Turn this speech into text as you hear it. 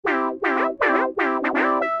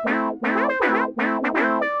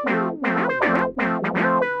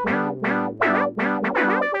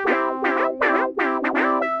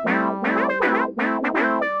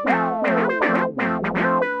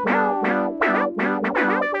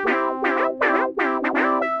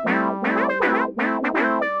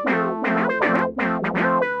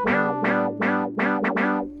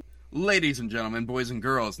ladies and gentlemen, boys and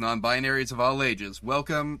girls, non-binaries of all ages,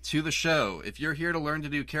 welcome to the show. If you're here to learn to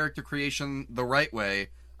do character creation the right way,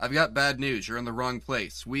 I've got bad news. You're in the wrong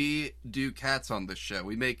place. We do cats on this show.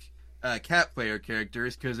 We make cat player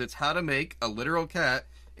characters because it's how to make a literal cat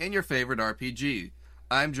in your favorite RPG.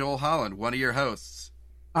 I'm Joel Holland, one of your hosts.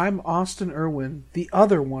 I'm Austin Irwin, the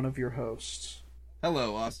other one of your hosts.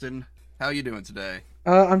 Hello, Austin. How you doing today?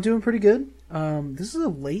 I'm doing pretty good. This is a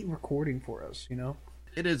late recording for us, you know?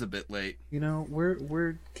 It is a bit late. You know,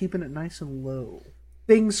 we're keeping it nice and low.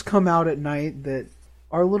 Things come out at night that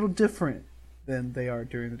are a little different than they are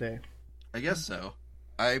during the day. I guess so.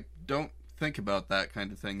 I don't think about that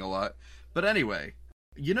kind of thing a lot. But anyway,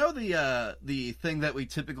 you know the thing that we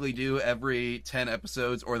typically do every 10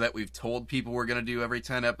 episodes, or that we've told people we're going to do every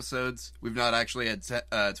 10 episodes? We've not actually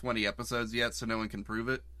had 20 episodes yet, so no one can prove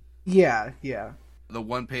it. Yeah. The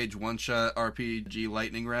one-page, one-shot RPG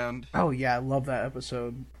lightning round. Oh, yeah, I love that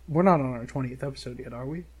episode. We're not on our 20th episode yet, are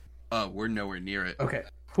we? Oh, we're nowhere near it. Okay.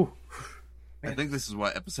 Whew. I think this is,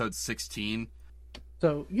 episode 16?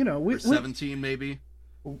 So, you know... Or 17, maybe?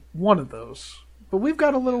 One of those. But we've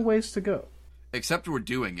got a little ways to go. Except we're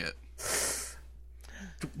doing it.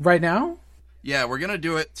 Right now? Yeah, we're going to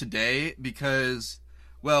do it today because,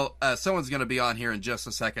 well, someone's going to be on here in just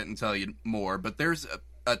a second and tell you more, but there's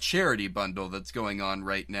a charity bundle that's going on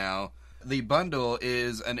right now. The bundle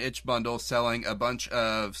is an itch bundle selling a bunch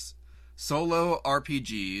of solo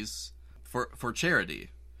RPGs for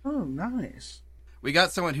charity. Oh, nice. We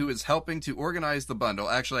got someone who is helping to organize the bundle.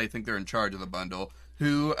 Actually, I think they're in charge of the bundle,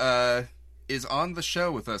 who is on the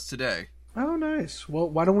show with us today. Oh, nice. Well,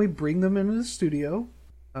 why don't we bring them into the studio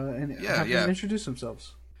and have them introduce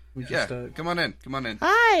themselves? Come on in.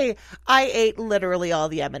 Hi, I ate literally all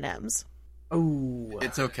the M&Ms. Oh,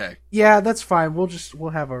 it's okay. Yeah, that's fine. We'll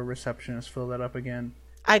have our receptionist fill that up again.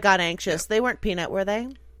 I got anxious. They weren't peanut, were they?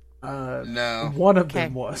 No. One of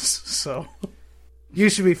them was, so you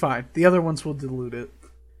should be fine. The other ones will dilute it.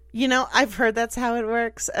 You know, I've heard that's how it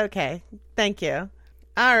works. Okay, thank you.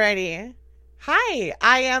 Alrighty. Hi,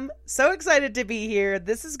 I am so excited to be here.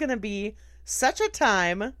 This is going to be such a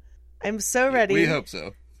time. I'm so ready. We hope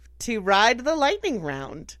so. To ride the lightning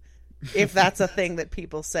round, if that's a thing that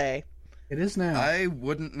people say. It is now. I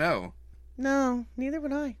wouldn't know. No, neither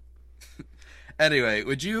would I. Anyway,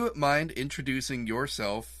 would you mind introducing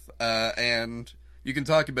yourself? And you can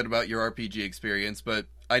talk a bit about your RPG experience, but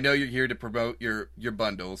I know you're here to promote your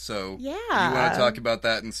bundle, so yeah. You want to talk about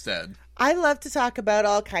that instead. I love to talk about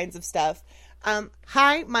all kinds of stuff.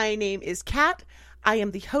 Hi, my name is Kat. I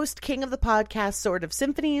am the host king of the podcast Sword of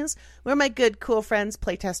Symphonies, where my good, cool friends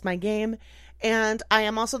playtest my game. And I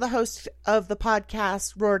am also the host of the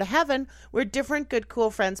podcast Roar to Heaven, where different good,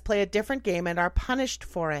 cool friends play a different game and are punished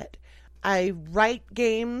for it. I write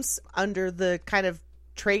games under the kind of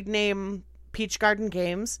trade name Peach Garden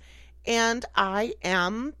Games, and I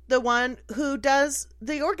am the one who does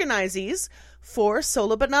the organizes for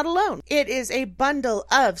Solo But Not Alone. It is a bundle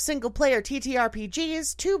of single-player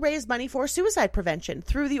TTRPGs to raise money for suicide prevention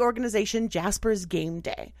through the organization Jasper's Game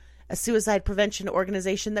Day, a suicide prevention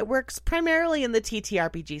organization that works primarily in the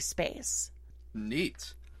TTRPG space.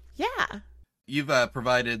 Neat. Yeah. You've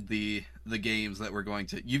provided the games that we're going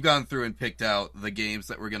to... You've gone through and picked out the games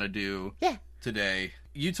that we're going to do today.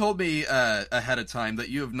 You told me ahead of time that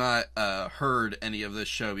you have not heard any of this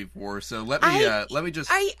show before, so let me just...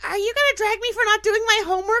 Are you going to drag me for not doing my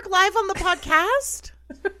homework live on the podcast?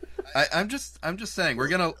 I'm just saying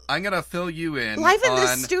I'm gonna fill you in live in the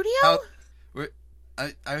studio.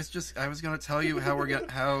 I was gonna tell you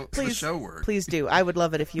how the show works. Please do. I would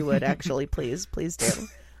love it if you would actually. Please do.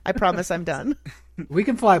 I promise I'm done. We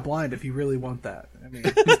can fly blind if you really want that. I mean,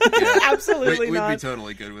 absolutely not. We'd be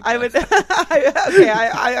totally good with that. I would. Okay,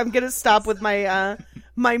 I'm gonna stop with my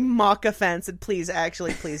my mock offense, and please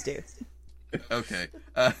do. Okay.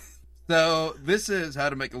 So this is how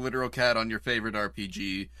to make a literal cat on your favorite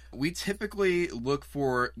RPG. We typically look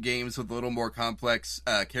for games with a little more complex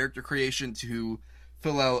character creation to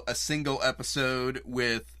fill out a single episode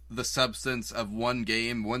with the substance of one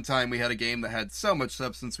game. One time we had a game that had so much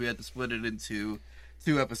substance we had to split it into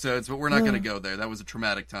 2 episodes, but we're not going to go there. That was a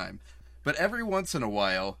traumatic time. But every once in a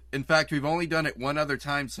while, in fact, we've only done it one other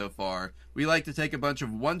time so far, we like to take a bunch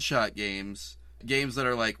of one-shot games that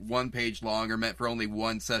are like 1 page long or meant for only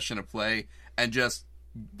one session of play, and just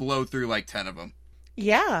blow through like 10 of them.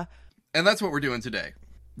 Yeah. And that's what we're doing today.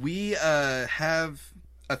 We have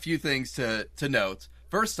a few things to note.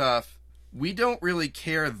 First off, we don't really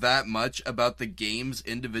care that much about the game's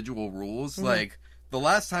individual rules. Mm-hmm. Like, the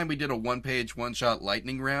last time we did a 1-page, one-shot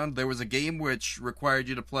lightning round, there was a game which required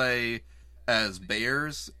you to play as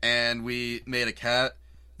bears, and we made a cat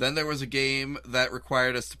Then there was a game that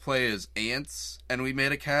required us to play as ants, and we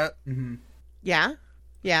made a cat. Mm-hmm. Yeah.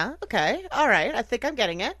 Yeah. Okay. All right. I think I'm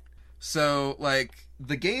getting it. So, like,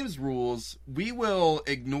 the game's rules, we will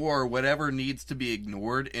ignore whatever needs to be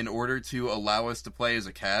ignored in order to allow us to play as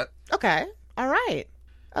a cat. Okay. All right.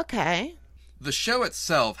 Okay. The show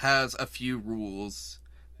itself has a few rules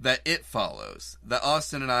that it follows that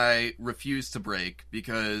Austin and I refuse to break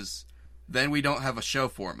because then we don't have a show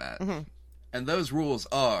format. Mm-hmm. And those rules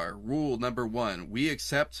are, rule number 1, we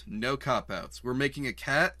accept no cop-outs. We're making a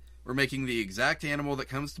cat, we're making the exact animal that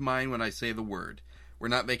comes to mind when I say the word. We're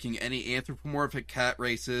not making any anthropomorphic cat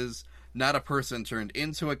races, not a person turned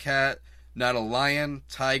into a cat, not a lion,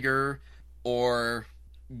 tiger, or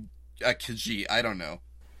a Khajiit, I don't know.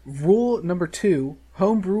 Rule number 2,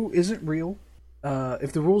 homebrew isn't real.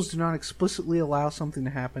 If the rules do not explicitly allow something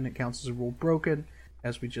to happen, it counts as a rule broken.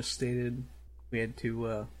 As we just stated, we had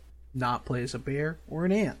to not play as a bear or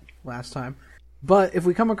an ant last time. But if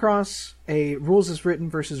we come across a rules as written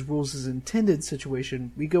versus rules as intended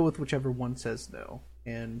situation, we go with whichever one says no.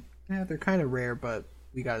 And they're kind of rare, but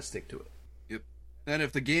we gotta stick to it. Yep. And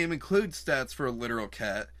if the game includes stats for a literal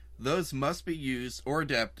cat, those must be used or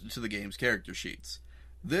adapted to the game's character sheets.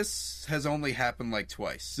 This has only happened like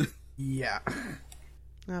twice. Yeah.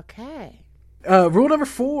 Okay. Rule number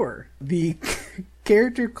 4. The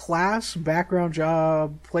character class, background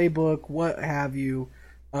job, playbook, what have you,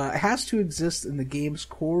 has to exist in the game's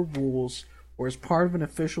core rules or as part of an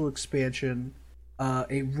official expansion.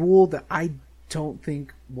 A rule that I don't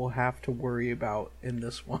think we'll have to worry about in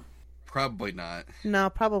this one. Probably not.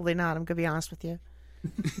 No, probably not. I'm going to be honest with you.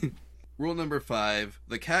 Rule number 5,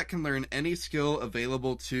 the cat can learn any skill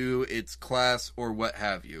available to its class or what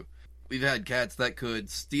have you. We've had cats that could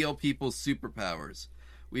steal people's superpowers.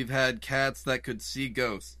 We've had cats that could see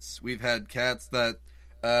ghosts. We've had cats that,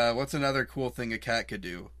 what's another cool thing a cat could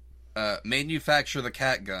do? Manufacture the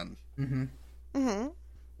cat gun. Mm-hmm. Mm-hmm.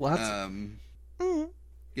 Lots. Mm-hmm.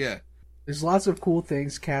 Yeah. There's lots of cool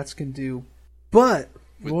things cats can do, but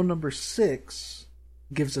rule number 6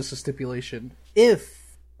 gives us a stipulation.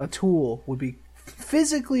 If a tool would be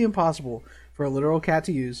physically impossible for a literal cat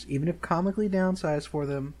to use, even if comically downsized for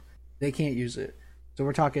them, they can't use it. So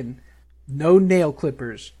we're talking no nail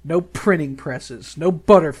clippers, no printing presses, no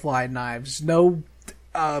butterfly knives, no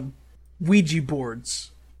Ouija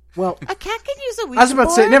boards. Well, A cat can use a Ouija board. I was about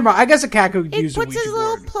to say, never mind. I guess a cat could use a It Ouija puts his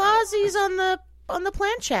board. little plausies on the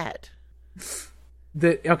planchette.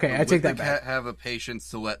 Okay, I take that Would the back. cat have a patience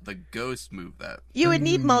to let the ghost move that? You would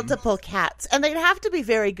need multiple cats, and they'd have to be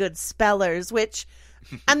very good spellers, which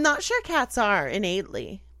I'm not sure cats are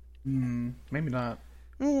innately. Maybe not.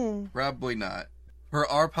 Probably not. Per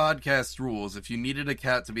our podcast rules, if you needed a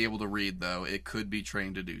cat to be able to read, though, it could be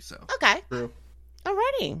trained to do so. Okay. True.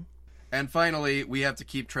 Alrighty. And finally, we have to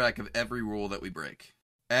keep track of every rule that we break.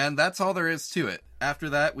 And that's all there is to it. After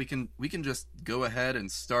that, we can just go ahead and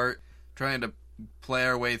start trying to play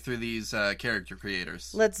our way through these character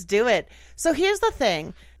creators. Let's do it. So here's the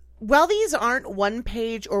thing. While these aren't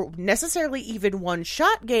one-page or necessarily even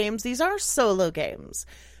one-shot games, these are solo games,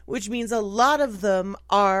 which means a lot of them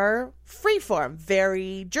are freeform,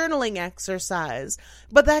 very journaling exercise.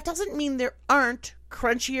 But that doesn't mean there aren't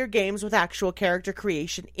crunchier games with actual character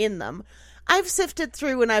creation in them. I've sifted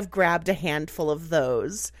through and I've grabbed a handful of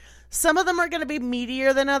those. Some of them are going to be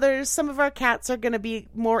meatier than others. Some of our cats are going to be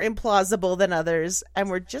more implausible than others. And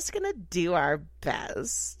we're just going to do our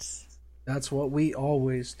best. That's what we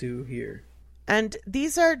always do here. And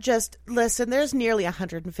these are just, listen, there's nearly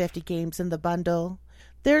 150 games in the bundle.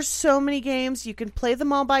 There's so many games. You can play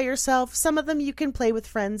them all by yourself. Some of them you can play with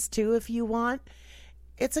friends too if you want.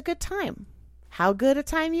 It's a good time. How good a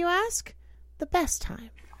time, you ask? The best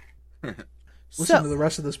time. Listen to the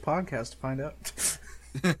rest of this podcast to find out.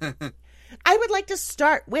 I would like to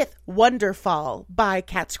start with Wonderfall by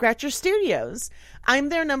Cat Scratcher Studios. I'm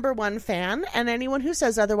their #1 fan, and anyone who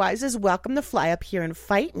says otherwise is welcome to fly up here and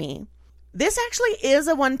fight me. This actually is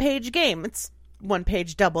a one-page game. It's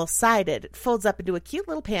one-page double-sided. It folds up into a cute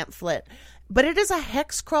little pamphlet, but it is a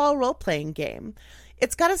hex crawl role-playing game.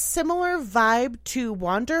 It's got a similar vibe to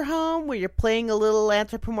Wander Home, where you're playing a little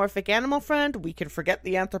anthropomorphic animal friend. We can forget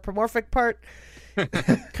the anthropomorphic part.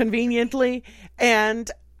 Conveniently,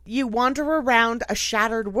 and you wander around a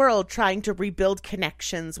shattered world trying to rebuild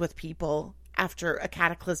connections with people after a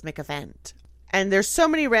cataclysmic event. And there's so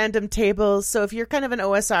many random tables, so if you're kind of an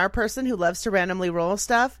OSR person who loves to randomly roll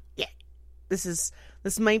stuff, yeah, this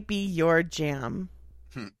might be your jam.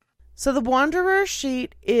 So the Wanderer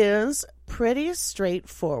sheet is pretty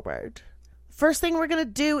straightforward. First thing we're going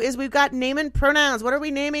to do is we've got name and pronouns. What are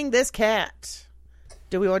we naming this cat?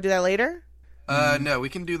 Do we want to do that later? No, we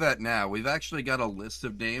can do that now. We've actually got a list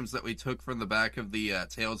of names that we took from the back of the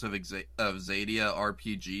Tales of Xadia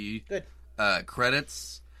RPG Good.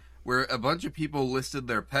 Credits, where a bunch of people listed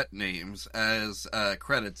their pet names as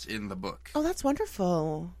credits in the book. Oh, that's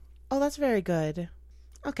wonderful. Oh, that's very good.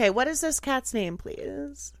 Okay, what is this cat's name,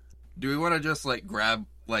 please? Do we want to just, grab,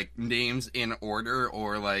 names in order,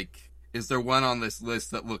 or, is there one on this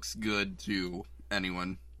list that looks good to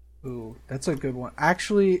anyone? Ooh, that's a good one.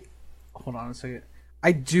 Actually, hold on a second.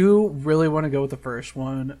 I do really want to go with the first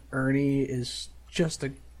one. Ernie is just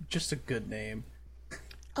a good name.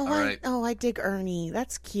 Oh, right. I dig Ernie.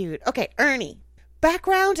 That's cute. Okay, Ernie.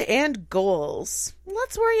 Background and goals.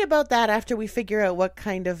 Let's worry about that after we figure out what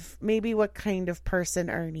kind of person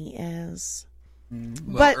Ernie is. Well,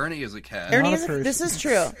 But Ernie is a cat. Ernie Not is a person. this is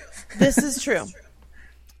true. This is true.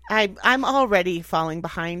 I'm already falling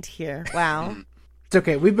behind here. Wow. It's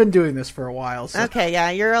okay. We've been doing this for a while. So. Okay,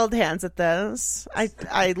 yeah, you're old hands at this.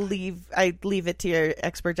 I leave it to your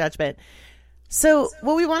expert judgment. So,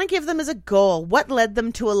 what we want to give them is a goal. What led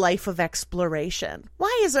them to a life of exploration?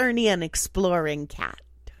 Why is Ernie an exploring cat?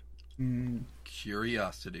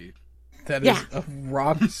 Curiosity. That is a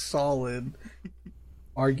rock solid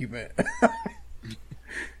argument.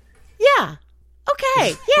 Yeah.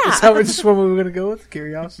 Okay. Yeah. Is that which one we were going to go with?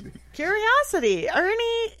 Curiosity. Curiosity.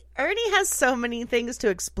 Ernie has so many things to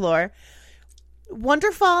explore.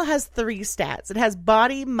 Wonderfall has 3 stats. It has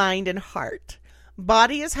body, mind, and heart.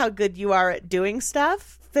 Body is how good you are at doing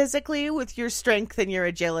stuff physically with your strength and your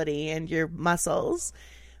agility and your muscles.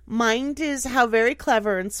 Mind is how very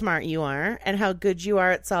clever and smart you are and how good you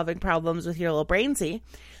are at solving problems with your little brainsy.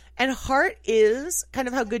 And heart is kind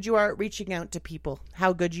of how good you are at reaching out to people,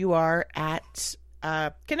 how good you are at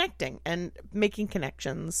connecting and making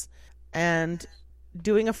connections and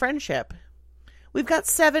doing a friendship. We've got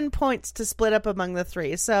 7 points to split up among the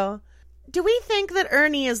 3. So do we think that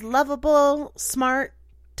Ernie is lovable, smart,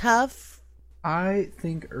 tough? I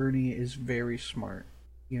think Ernie is very smart.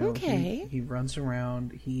 You know, Okay. he runs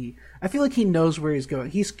around. I feel like he knows where he's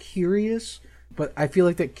going. He's curious, but I feel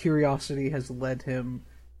like that curiosity has led him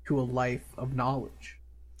to a life of knowledge.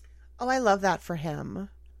 Oh, I love that for him.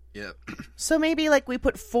 Yep. So maybe we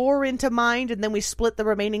put 4 into mind and then we split the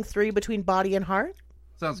remaining 3 between body and heart?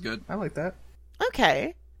 Sounds good. I like that.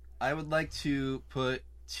 Okay. I would like to put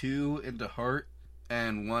 2 into heart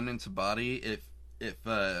and 1 into body if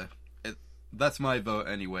that's my vote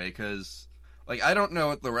anyway, because I don't know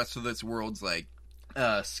what the rest of this world's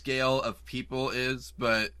scale of people is,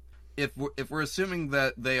 but if we're assuming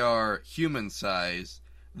that they are human size,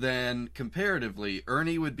 then comparatively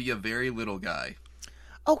Ernie would be a very little guy.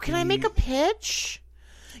 Oh, can I make a pitch?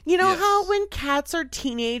 You know Yes. how when cats are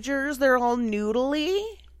teenagers, they're all noodly?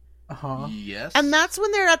 Uh-huh. Yes. And that's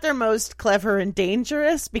when they're at their most clever and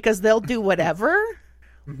dangerous because they'll do whatever.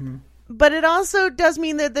 Mm-hmm. But it also does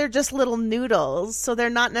mean that they're just little noodles, so they're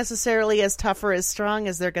not necessarily as tough or as strong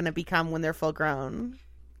as they're going to become when they're full grown.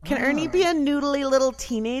 Can Ernie be a noodly little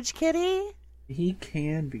teenage kitty? He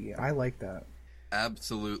can be. I like that.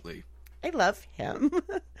 Absolutely. I love him.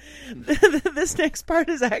 This next part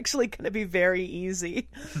is actually going to be very easy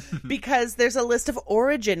because there's a list of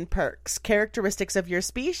origin perks, characteristics of your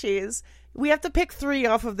species. We have to pick 3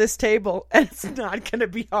 off of this table, and it's not going to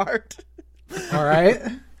be hard. All right.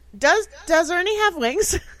 Does Ernie have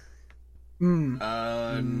wings?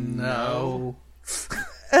 No.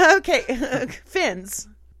 Okay, fins.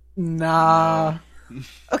 Nah.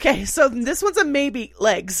 Okay, so this one's a maybe.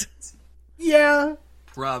 Legs. Yeah.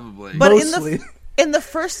 Probably. But Mostly. in the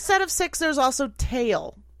first set of 6, there's also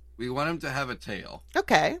tail. We want him to have a tail.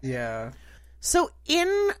 Okay. Yeah. So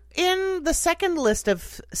in the second list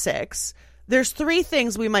of 6, there's 3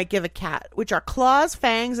 things we might give a cat, which are claws,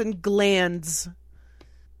 fangs, and glands.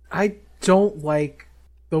 I don't like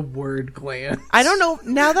the word gland. I don't know.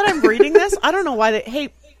 Now that I'm reading this, I don't know why they...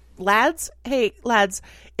 Hey, lads,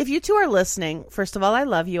 if you 2 are listening, first of all, I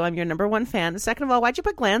love you. I'm your number 1 fan. Second of all, why'd you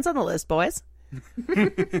put glands on the list, boys?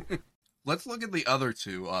 Let's look at the other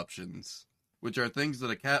 2 options, which are things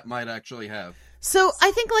that a cat might actually have. So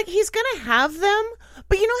I think he's gonna have them,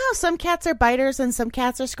 but you know how some cats are biters and some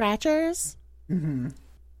cats are scratchers? Mm-hmm.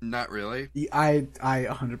 Not really. I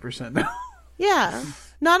 100% know. Yeah.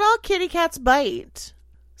 Not all kitty cats bite.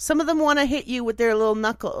 Some of them want to hit you with their little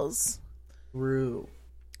knuckles. True.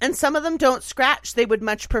 And some of them don't scratch. They would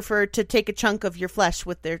much prefer to take a chunk of your flesh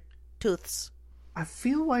with their tooths. I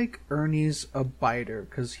feel like Ernie's a biter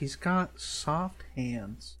because he's got soft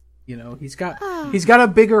hands. You know, he's got a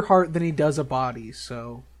bigger heart than he does a body.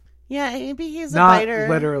 So Yeah, maybe he's a not biter.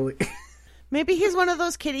 literally. Maybe he's one of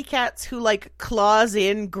those kitty cats who claws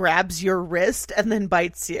in, grabs your wrist, and then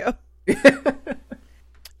bites you.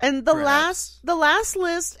 And the last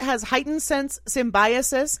list has heightened sense,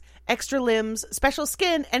 symbiosis, extra limbs, special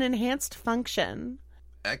skin, and enhanced function.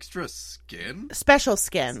 Extra skin? Special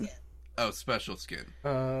skin. Oh, special skin.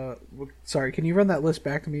 Sorry, can you run that list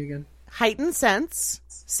back to me again? Heightened sense,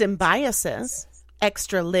 symbiosis,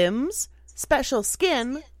 extra limbs, special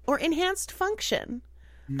skin, or enhanced function.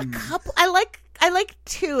 A couple. I like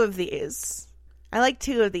 2 of these. I like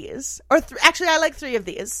 2 of these. Or actually, I like 3 of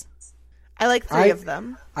these. I like 3 of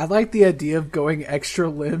them. I like the idea of going extra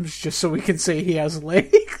limbs just so we can say he has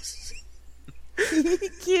legs.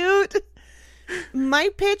 Cute. My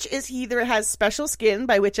pitch is he either has special skin,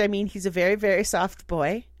 by which I mean he's a very, very soft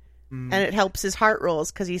boy, and it helps his heart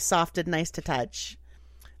rolls because he's soft and nice to touch.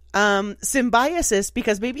 Symbiosis,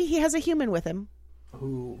 because maybe he has a human with him.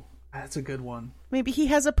 Ooh, that's a good one. Maybe he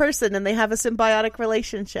has a person and they have a symbiotic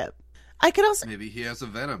relationship. I could also... Maybe he has a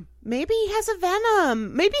venom. Maybe he has a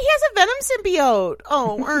venom. Maybe he has a venom symbiote.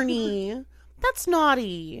 Oh, Ernie. That's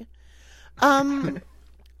naughty.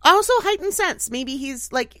 Also heightened sense. Maybe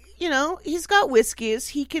he's like, he's got whiskies.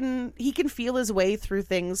 He can feel his way through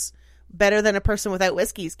things better than a person without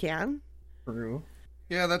whiskies can. True.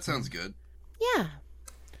 Yeah, that sounds good. Yeah.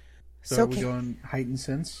 So are we going heightened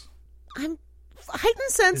sense? Heightened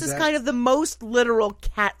sense is kind of the most literal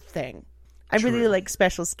cat thing. I really like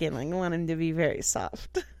special skin. I want him to be very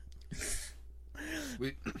soft.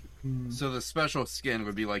 So the special skin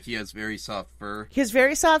would be like he has very soft fur. He has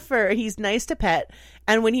very soft fur. He's nice to pet.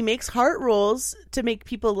 And when he makes heart rolls to make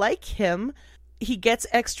people like him, he gets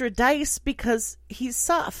extra dice because he's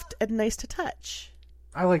soft and nice to touch.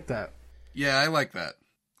 I like that. Yeah, I like that.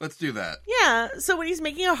 Let's do that. Yeah, so when he's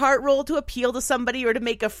making a heart roll to appeal to somebody or to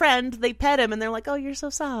make a friend, they pet him and they're like, "Oh, you're so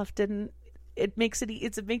soft," and it makes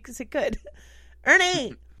it good.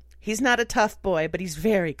 Ernie, he's not a tough boy, but he's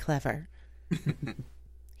very clever.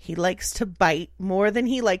 He likes to bite more than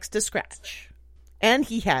he likes to scratch, and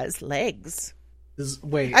he has legs.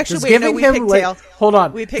 Giving him hold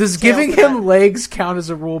on. Does giving him legs count as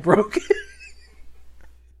a rule broken?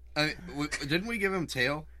 Didn't we give him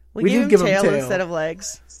tail? We did give him tail instead of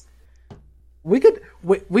legs. We could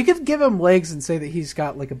give him legs and say that he's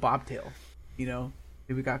got like a bobtail.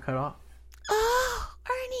 Maybe got cut off. Oh,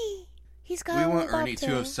 Ernie, he's got. We want Ernie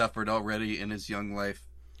to have suffered already in his young life.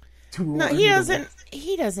 No, he doesn't.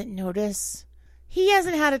 He doesn't notice. He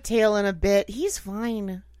hasn't had a tail in a bit. He's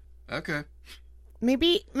fine. Okay.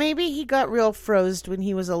 Maybe he got real frozed when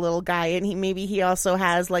he was a little guy, and he also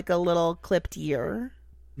has like a little clipped ear.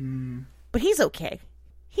 But he's okay.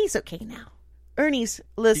 He's okay now. Ernie's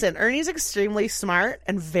extremely smart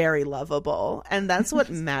and very lovable, and that's what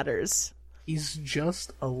matters. He's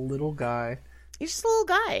just a little guy. He's just a little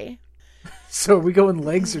guy. So are we going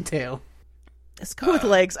legs or tail? Let's go with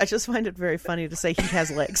legs. I just find it very funny to say he has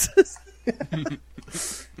legs.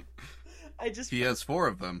 He has 4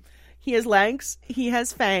 of them. He has legs, he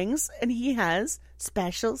has fangs, and he has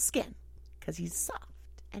special skin because he's soft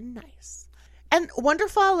and nice. And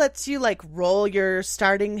Wonderfall lets you like roll your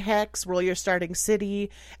starting hex, roll your starting city,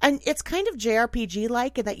 and it's kind of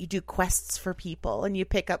JRPG-like in that you do quests for people and you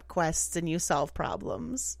pick up quests and you solve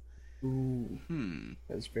problems. Ooh,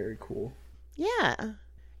 that's very cool. Yeah.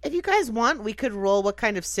 If you guys want, we could roll what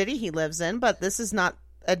kind of city he lives in, but this is not,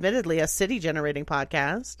 admittedly, a city-generating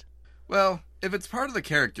podcast. Well, if it's part of the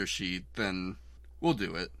character sheet, then we'll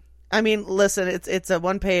do it. I mean, listen, it's a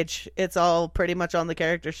 1-page. It's all pretty much on the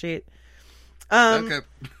character sheet. Okay,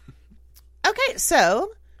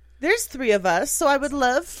 so there's 3 of us, so I would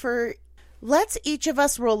love for... Let's each of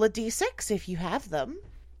us roll a d6 if you have them.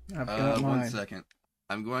 I've got mine. 1 second.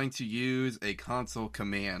 I'm going to use a console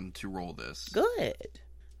command to roll this. Good.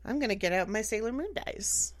 I'm going to get out my Sailor Moon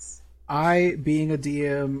dice. I, being a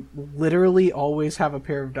DM, literally always have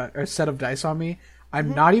a set of dice on me.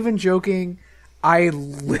 I'm not even joking. I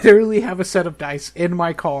literally have a set of dice in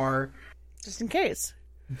my car. Just in case.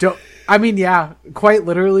 Quite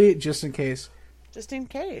literally, just in case. Just in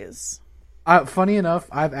case. Funny enough,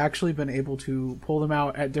 I've actually been able to pull them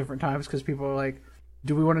out at different times because people are like,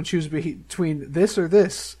 do we want to choose between this or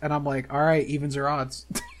this? And I'm like, all right, evens or odds.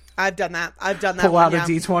 I've done that. Pull out a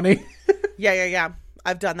D20. Yeah.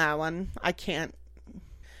 I've done that one. I can't.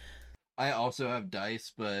 I also have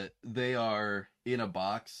dice, but they are in a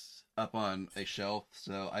box up on a shelf,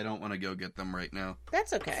 so I don't want to go get them right now.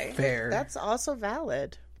 That's okay. Fair. That's also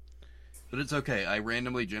valid. But it's okay. I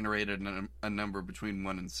randomly generated a number between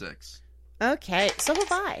 1 and 6. Okay, so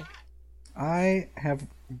have I. I have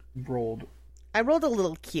rolled. I rolled a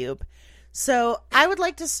little cube. So I would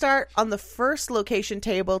like to start on the first location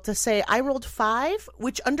table to say I rolled 5,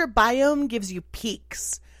 which under biome gives you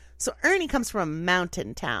peaks. So Ernie comes from a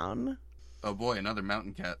mountain town. Oh boy, another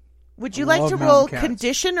mountain cat. Would you I like to love roll mountain cats.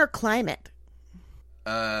 condition or climate?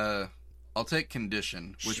 I'll take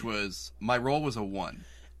condition, which was, my roll was a 1.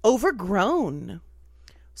 Overgrown.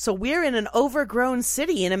 So we're in an overgrown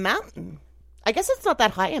city in a mountain. I guess it's not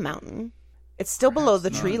that high a mountain. It's still below the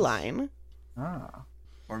tree line. Ah.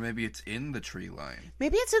 Or maybe it's in the tree line.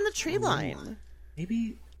 Maybe it's in the tree line.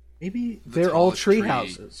 Maybe The they're all tallest tree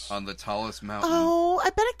houses. on the tallest mountain. Oh, I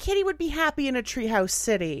bet a kitty would be happy in a treehouse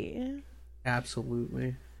city.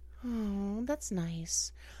 Absolutely. Oh, that's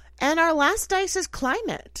nice. And our last dice is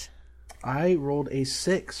climate. I rolled a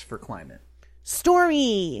 6 for climate.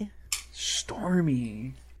 Stormy.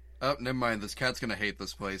 Stormy. Oh, never mind. This cat's gonna hate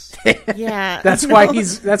this place. Yeah. That's why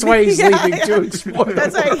he's Yeah, leaving to explore.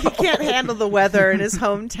 That's why he can't handle the weather in his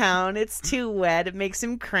hometown. It's too wet. It makes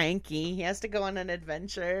him cranky. He has to go on an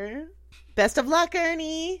adventure. Best of luck,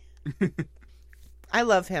 Ernie. I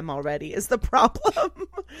love him already is the problem.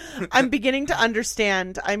 I'm beginning to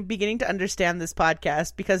understand this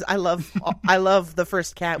podcast because I love the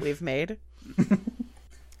first cat we've made.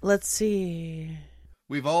 Let's see.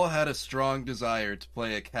 We've all had a strong desire to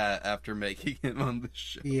play a cat after making him on the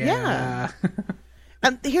show. Yeah.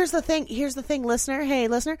 Here's the thing, listener. Hey,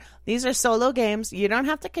 listener, these are solo games. You don't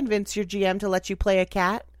have to convince your GM to let you play a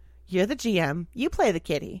cat. You're the GM. You play the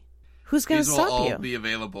kitty. Who's going to stop you?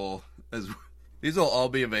 These will all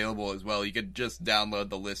be available as well. You could just download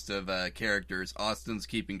the list of characters. Austin's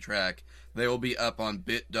keeping track. They will be up on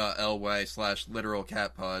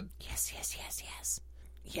bit.ly/literalcatpod.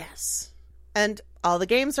 Yes. And all the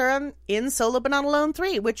games are in Solo But Not Alone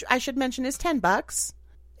 3, which I should mention is $10.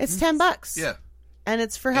 It's $10. Yeah. And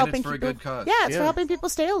it's for And helping it's for a people. good cause. Yeah, it's for helping people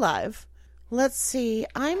stay alive. Let's see.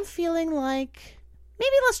 I'm feeling like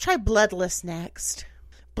maybe let's try Bloodless next.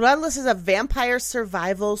 Bloodless is a vampire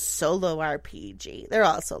survival solo RPG. They're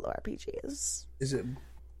all solo RPGs. Is it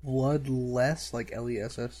Bloodless, like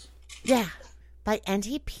LESS? Yeah, by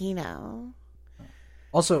Andy Pino.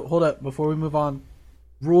 Also, hold up, before we move on.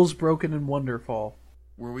 Rules broken in Wonderfall.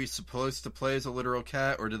 Were we supposed to play as a literal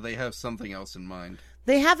cat, or did they have something else in mind?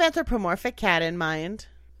 They have anthropomorphic cat in mind.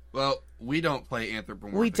 Well, we don't play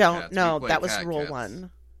anthropomorphic We don't. cats. No, We play that was cat rule cats.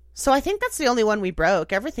 1. So I think that's the only one we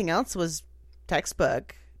broke. Everything else was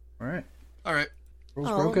textbook. Alright. All right. Rules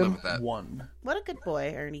Oh. broken, Live with that. 1. What a good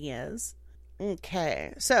boy Ernie is.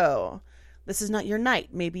 Okay, so this is not your night.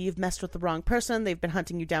 Maybe you've messed with the wrong person, they've been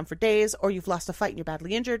hunting you down for days, or you've lost a fight and you're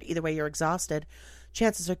badly injured. Either way, you're exhausted.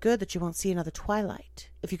 Chances are good that you won't see another twilight.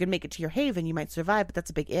 If you can make it to your haven, you might survive, but that's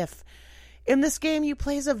a big if. In this game, you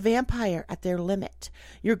play as a vampire at their limit.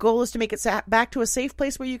 Your goal is to make it back to a safe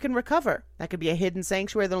place where you can recover. That could be a hidden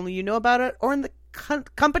sanctuary that only you know about it, or in the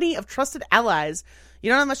company of trusted allies. You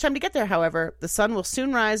don't have much time to get there, however. The sun will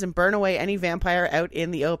soon rise and burn away any vampire out in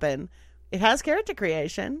the open. It has character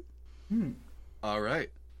creation. All right.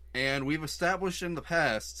 And we've established in the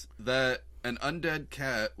past that an undead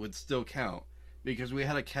cat would still count, because we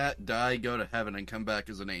had a cat die, go to heaven, and come back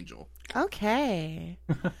as an angel. Okay.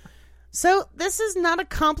 So this is not a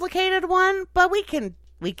complicated one, but we can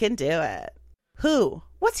do it. Who?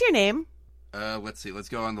 What's your name? Let's see. Let's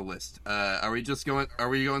go on the list. Are we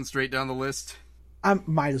going straight down the list? I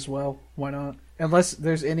might as well. Why not? Unless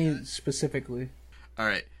there's any specifically. All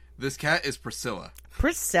right. This cat is Priscilla.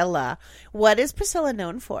 Priscilla. What is Priscilla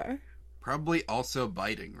known for? Probably also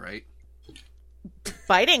biting, right?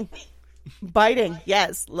 Biting. Biting.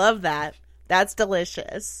 Yes. Love that. That's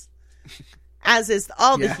delicious. As is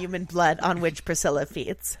all the human blood on which Priscilla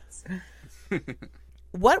feeds.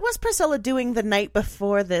 What was Priscilla doing the night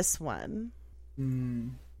before this one?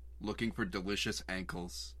 Looking for delicious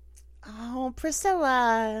ankles. Oh,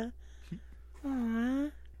 Priscilla.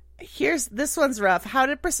 Aww. This one's rough. How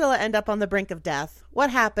did Priscilla end up on the brink of death?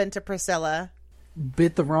 What happened to Priscilla?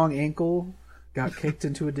 Bit the wrong ankle, got kicked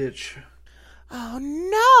into a ditch. Oh,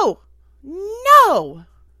 no! No!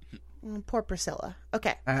 Poor Priscilla.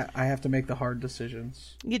 Okay. I have to make the hard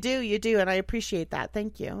decisions. You do, and I appreciate that.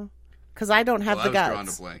 Thank you. Because I don't have the I was drawing a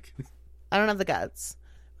guts. blank. I don't have the guts.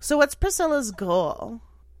 So what's Priscilla's goal?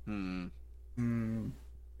 Good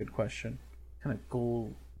question. What kind of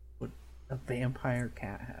goal would a vampire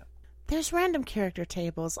cat have? There's random character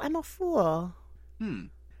tables. I'm a fool.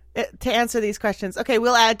 To answer these questions. Okay,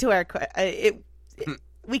 we'll add to our...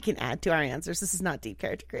 we can add to our answers. This is not deep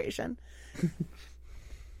character creation.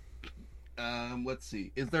 Let's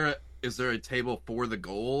see. Is there a table for the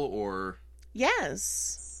goal, or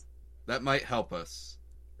Yes. that might help us?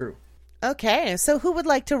 True. Okay, so who would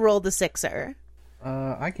like to roll the sixer?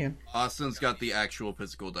 I can. Austin's got the actual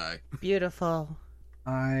physical die. Beautiful.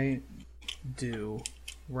 I do.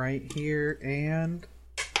 Right here, and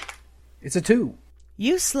It's a 2.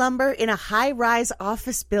 You slumber in a high-rise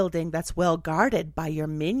office building that's well guarded by your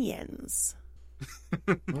minions.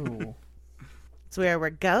 Oh. That's where we're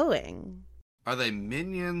going. Are they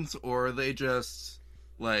minions, or are they just,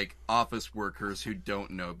 like, office workers who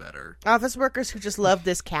don't know better? Office workers who just love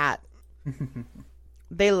this cat.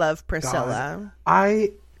 They love Priscilla. God.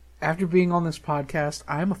 After being on this podcast,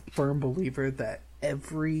 I'm a firm believer that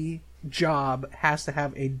every job has to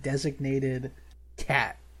have a designated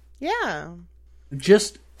cat. Yeah.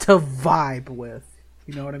 Just to vibe with.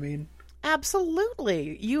 You know what I mean?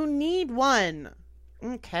 Absolutely. You need one.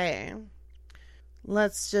 Okay.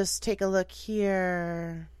 Let's just take a look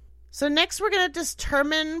here. So next we're going to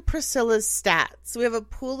determine Priscilla's stats. We have a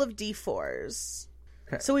pool of D4s.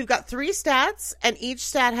 Okay. So we've got 3 stats, and each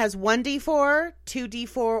stat has 1d4,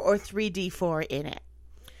 2d4, or 3d4 in it.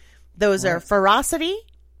 Those are ferocity,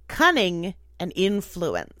 cunning, and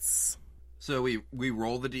influence. So we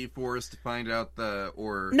roll the d4s to find out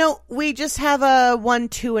No, we just have a 1,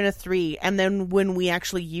 2, and a 3, and then when we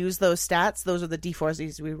actually use those stats, those are the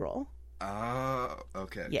d4s we roll. Oh,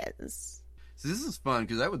 okay. Yes. So this is fun,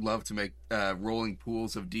 because I would love to make rolling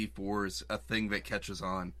pools of d4s a thing that catches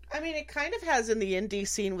on. I mean, it kind of has in the indie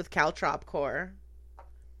scene with Caltrop Core.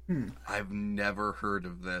 I've never heard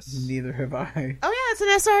of this. Neither have I. Oh yeah, it's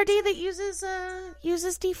an SRD that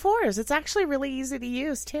uses D4s. It's actually really easy to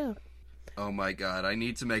use too. Oh my god, I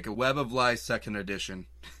need to make a Web of Lies 2nd edition.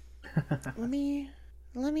 Let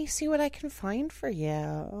me see what I can find for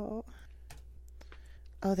you.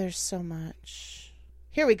 Oh, there's so much.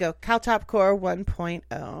 Here we go. Caltop Core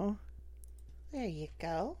 1.0. There you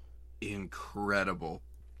go. Incredible.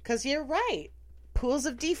 Because you're right. Pools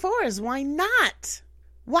of D4s. Why not?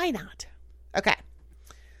 Why not? Okay.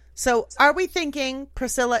 So are we thinking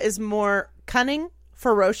Priscilla is more cunning,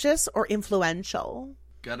 ferocious, or influential?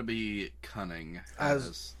 Gotta be cunning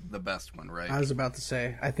as the best one, right? I was about to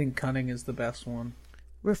say, I think cunning is the best one.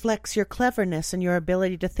 Reflects your cleverness and your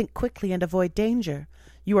ability to think quickly and avoid danger.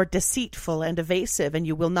 You are deceitful and evasive, and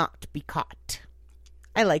you will not be caught.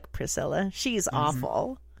 I like Priscilla. She's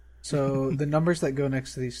awful. So the numbers that go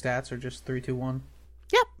next to these stats are just 3, 2, 1?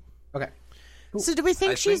 Yep. Okay. Cool. So do we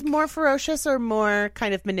think she's more ferocious or more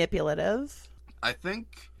kind of manipulative? I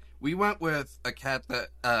think we went with a cat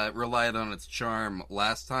that relied on its charm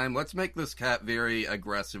last time. Let's make this cat very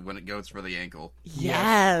aggressive when it goes for the ankle.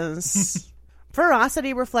 Yes.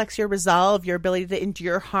 Ferocity reflects your resolve, your ability to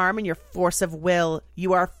endure harm, and your force of will.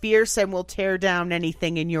 You are fierce and will tear down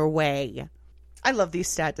anything in your way. I love these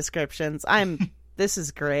stat descriptions. This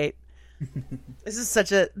is great. This is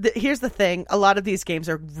such here's the thing. A lot of these games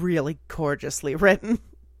are really gorgeously written.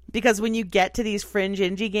 Because when you get to these fringe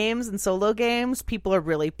indie games and solo games, people are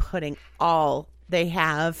really putting all they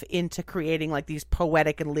have into creating like these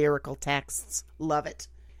poetic and lyrical texts. Love it.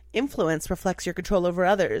 Influence reflects your control over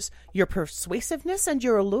others, your persuasiveness, and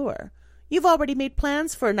your allure. You've already made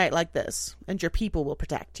plans for a night like this, and your people will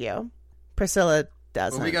protect you. Priscilla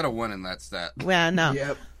doesn't. Well, we got a 1 in that stat. Well, no.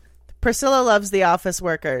 Yep. Priscilla loves the office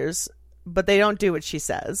workers, but they don't do what she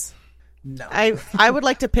says. No. I would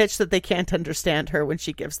like to pitch that they can't understand her when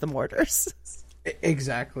she gives them orders.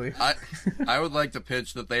 Exactly. I would like to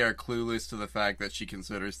pitch that they are clueless to the fact that she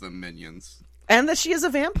considers them minions. And that she is a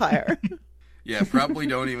vampire. Yeah, probably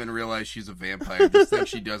don't even realize she's a vampire. Just think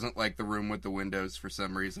she doesn't like the room with the windows for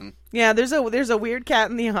some reason. Yeah, there's a weird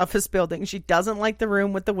cat in the office building. She doesn't like the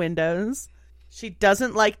room with the windows. She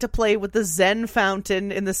doesn't like to play with the Zen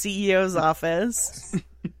fountain in the CEO's office.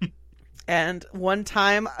 And one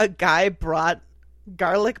time a guy brought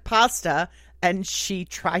garlic pasta and she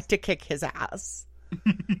tried to kick his ass.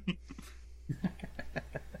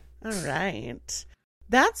 All right.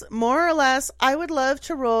 That's more or less, I would love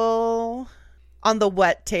to roll on the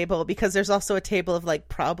wet table because there's also a table of like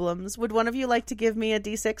problems. Would one of you like to give me a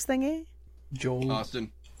D6 thingy? Joel. Austin.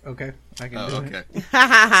 Okay, I can do Okay. it.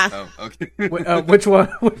 Oh, okay. Which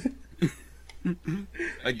one?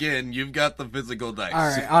 Again, you've got the physical dice. All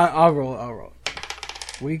right, I'll roll.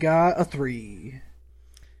 We got a 3.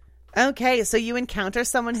 Okay, so you encounter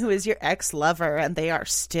someone who is your ex-lover and they are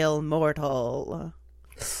still mortal.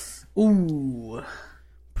 Ooh.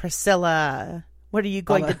 Priscilla, what are you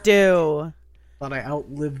going to do? Thought I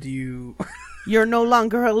outlived you. You're no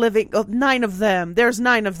longer a living... Oh, 9 of them. There's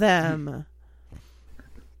 9 of them.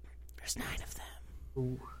 There's 9 of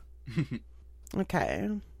them. Okay.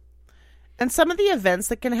 And some of the events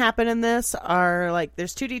that can happen in this are like,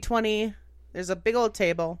 there's 2d20, there's a big old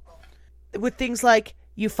table with things like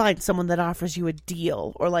you find someone that offers you a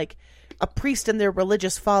deal, or like a priest and their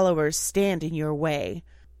religious followers stand in your way.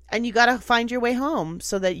 And you gotta find your way home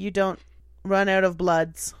so that you don't run out of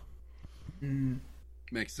bloods.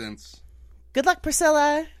 Makes sense. Good luck,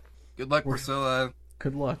 Priscilla. Good luck, Priscilla.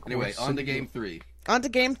 Good luck. Anyway, on to game 3. On to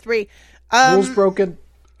game 3. Rules broken.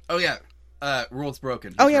 Oh, yeah. Rules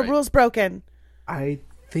broken. Oh, yeah, right. rules broken. I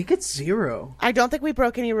think it's 0. I don't think we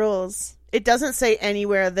broke any rules. It doesn't say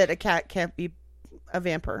anywhere that a cat can't be a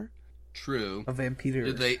vampire. True. A vampire.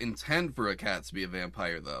 Did they intend for a cat to be a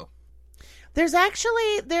vampire, though? There's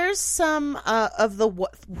some of the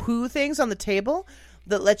who things on the table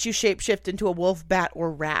that lets you shapeshift into a wolf, bat,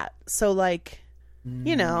 or rat. So, like,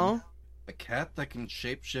 you know. A cat that can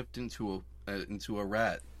shapeshift into a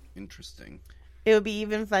rat. Interesting. It would be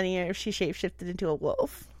even funnier if she shapeshifted into a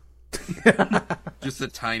wolf. Just a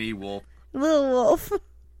tiny wolf. Little wolf.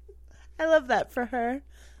 I love that for her.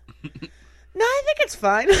 No, I think it's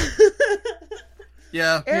fine.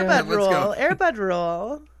 Yeah. Airbud let's rule. go. Airbud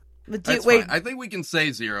rule. But That's wait, fine. I think we can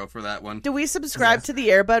say 0 for that one. do we subscribe to the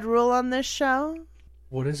Airbud rule on this show?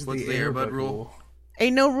 What's the Airbud rule?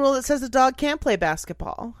 Ain't no rule that says a dog can't play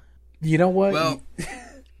basketball. You know what? Well,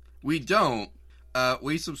 we don't.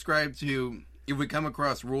 We subscribe to, if we come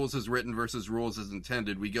across rules as written versus rules as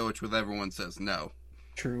intended, we go with everyone says no.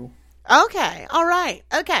 True. Okay. All right.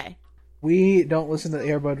 Okay. We don't listen to the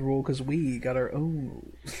Airbud rule because we got our own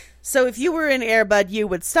rules. So if you were in Airbud, you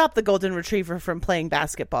would stop the golden retriever from playing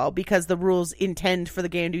basketball because the rules intend for the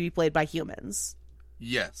game to be played by humans.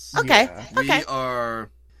 Yes. Okay. Yeah. Okay. We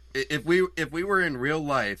are... If we were in real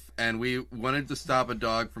life and we wanted to stop a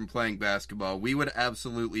dog from playing basketball, we would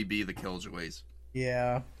absolutely be the Killjoys.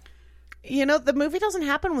 Yeah. You know, the movie doesn't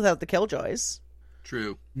happen without the Killjoys.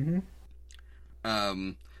 True. Mm-hmm.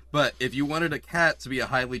 But if you wanted a cat to be a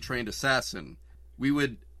highly trained assassin, we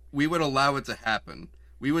would allow it to happen.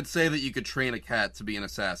 We would say that you could train a cat to be an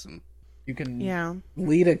assassin. You can Yeah.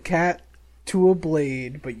 lead a cat to a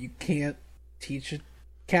blade, but you can't teach a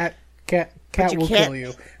cat. Cat you will can't- kill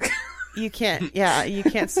you. You can't, yeah, you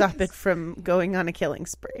can't stop it from going on a killing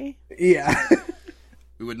spree. Yeah.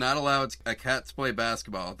 We would not allow a cat to play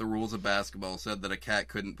basketball if the rules of basketball said that a cat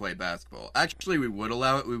couldn't play basketball. Actually, we would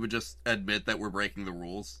allow it. We would just admit that we're breaking the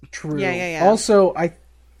rules. True. Yeah. Also,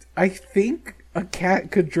 I think a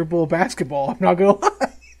cat could dribble a basketball. I'm not gonna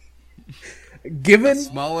lie. Given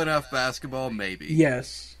Small enough basketball, maybe.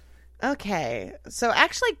 yes. Okay, so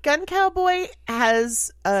actually Gun Cowboy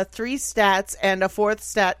has 3 stats and a 4th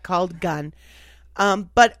stat called Gun.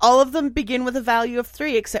 But all of them begin with a value of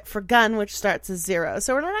 3 except for Gun, which starts as 0.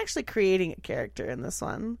 So we're not actually creating a character in this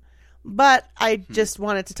one. But I just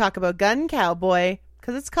wanted to talk about Gun Cowboy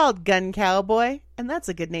because it's called Gun Cowboy, and that's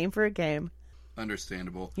a good name for a game.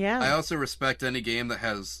 Understandable. Yeah. I also respect any game that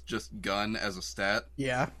has just gun as a stat.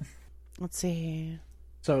 Yeah. Let's see.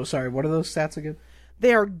 So sorry. What are those stats again?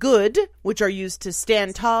 They are good, which are used to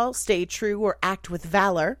stand tall, stay true, or act with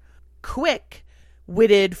valor. Quick,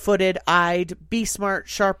 witted, footed, eyed, be smart,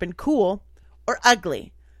 sharp, and cool. Or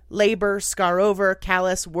ugly, labor, scar over,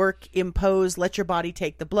 callous, work, impose, let your body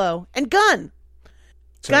take the blow. And gun.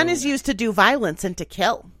 So, Gun is used to do violence and to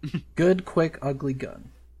kill. good, quick, ugly gun.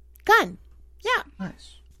 Gun. Yeah.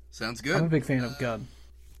 Nice. Sounds I'm a good. big fan of gun.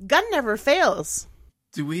 Gun never fails.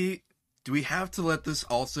 Do we have to let this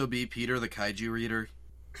also be Peter the Kaiju Reader?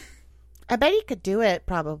 I bet he could do it,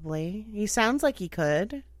 probably. He sounds like he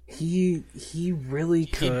could. He really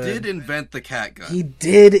could. He did invent the cat gun. He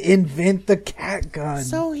did invent the cat gun.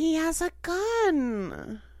 So he has a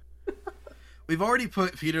gun. We've already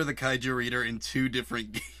put Peter the Kaiju Reader in 2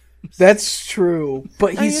 different games. That's true.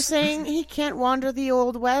 But Are you saying he can't wander the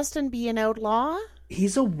Old West and be an outlaw?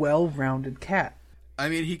 he's a well-rounded cat. I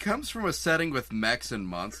mean, he comes from a setting with mechs and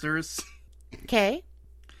monsters. Okay.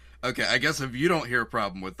 Okay, I guess if you don't hear a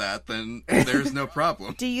problem with that, then there's no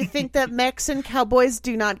problem. Do you think that mechs and cowboys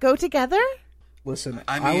do not go together? Listen,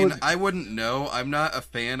 I mean, I wouldn't know. I'm not a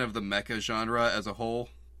fan of the mecha genre as a whole.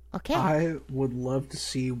 Okay. I would love to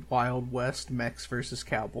see Wild West mechs versus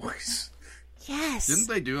cowboys. Yes. Didn't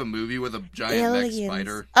they do a movie with a giant mech Aliens.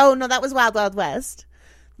 spider? Oh, no, that was Wild Wild West.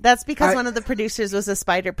 That's because I- one of the producers was a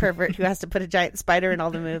spider pervert who has to put a giant spider in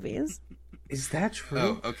all the movies. Is that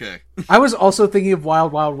true? Oh, okay. I was also thinking of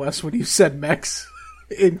Wild Wild West when you said mechs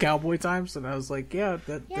in cowboy times, and I was like, yeah,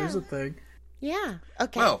 there's a thing. Yeah.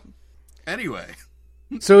 Okay. Well, anyway.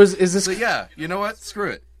 So is this... So yeah, you know what? Screw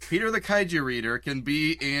it. Peter the Kaiju Reader can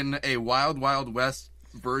be in a Wild Wild West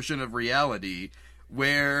version of reality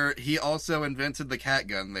where he also invented the cat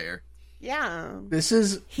gun there. yeah. This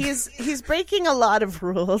is... He's breaking a lot of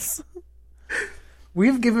rules.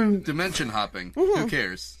 We've given... Dimension hopping. Who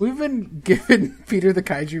cares? We've been given Peter the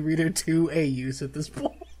Kaiju Reader 2 AUs at this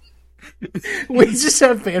point. We just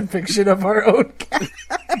have fan fiction of our own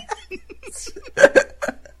cats.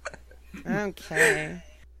 Okay.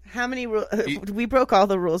 How many we broke all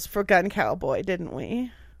the rules for Gun Cowboy, didn't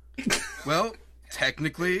we? Well,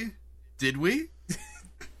 technically, did we?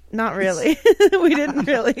 Not really. We didn't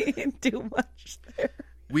really do much there.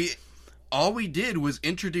 All we did was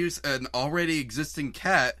introduce an already existing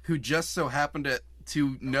cat who just so happened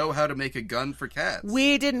to know how to make a gun for cats.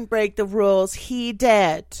 We didn't break the rules. He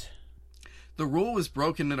did. The rule was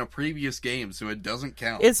broken in a previous game, so it doesn't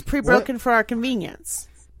count. It's pre-broken for our convenience.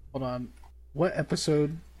 Hold on. What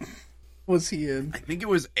episode was he in? I think it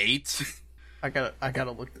was 8. I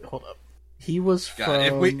gotta look. Hold up. He was God,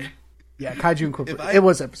 from... Yeah, Kaiju Incorporated. It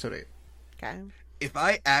was episode 8. Okay. If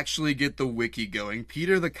I actually get the wiki going,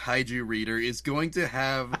 Peter the Kaiju Reader is going to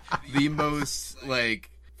have the most,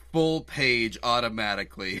 full page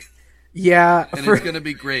automatically. Yeah. And it's going to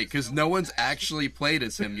be great, because no one's actually played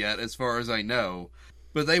as him yet, as far as I know.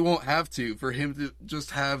 But they won't have to, for him to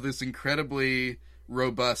just have this incredibly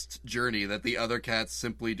robust journey that the other cats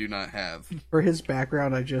simply do not have. For his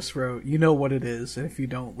background, I just wrote, you know what it is, and if you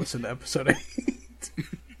don't, listen to episode 8.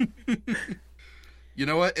 You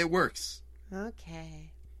know what? It works.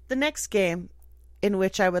 Okay. The next game in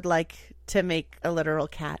which I would like to make a literal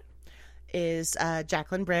cat is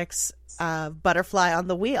Jacqueline Brick's Butterfly on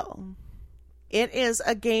the Wheel. It is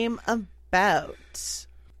a game about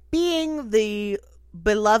being the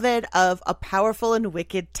beloved of a powerful and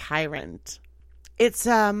wicked tyrant. It's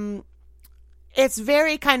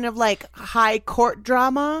very kind of like high court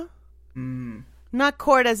drama. Not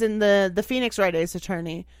court as in the Phoenix Wright Ace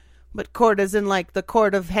Attorney, but court as in like the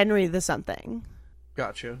court of Henry the something.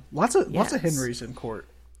 Gotcha. Lots of Henrys in court.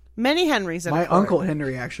 Many Henrys in My court. Uncle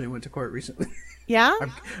Henry actually went to court recently. Yeah?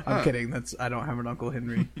 I'm kidding. I don't have an Uncle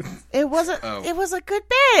Henry. It was a good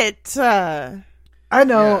bit. I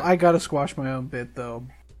know. Yeah. I gotta squash my own bit though.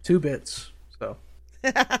 2 bits. So.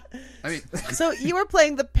 I mean, So you are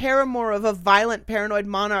playing the paramour of a violent, paranoid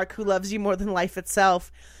monarch who loves you more than life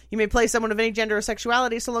itself. You may play someone of any gender or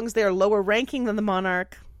sexuality so long as they are lower ranking than the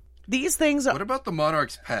monarch. These things are... what about the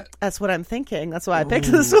monarch's pet? That's what I'm thinking. That's why I picked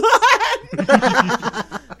this one.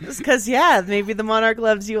 Just because, maybe the monarch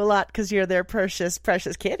loves you a lot because you're their precious,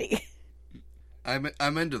 precious kitty.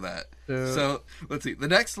 I'm into that. So, let's see. The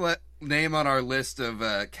next name on our list of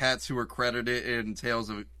cats who were credited in Tales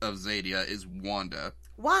of Zadia is Wanda.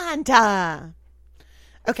 Wanda!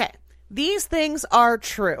 Okay, these things are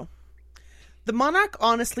true. The monarch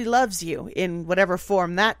honestly loves you, in whatever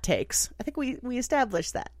form that takes. I think we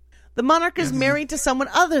established that. The monarch is married to someone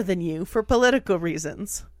other than you for political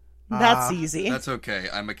reasons. That's easy. That's okay.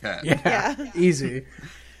 I'm a cat. Yeah. Easy.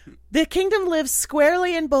 The kingdom lives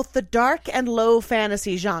squarely in both the dark and low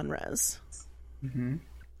fantasy genres. Mm-hmm.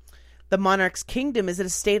 The monarch's kingdom is in a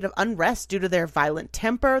state of unrest due to their violent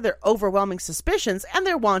temper, their overwhelming suspicions, and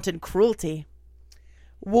their wanton cruelty.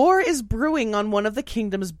 War is brewing on one of the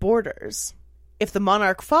kingdom's borders. If the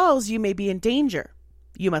monarch falls, you may be in danger.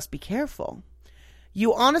 You must be careful.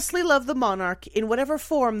 You honestly love the monarch in whatever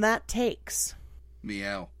form that takes.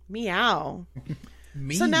 Meow. Meow.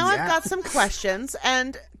 So now I've got some questions,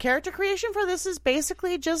 and character creation for this is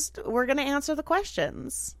basically just, we're going to answer the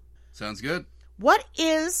questions. Sounds good. What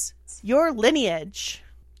is your lineage?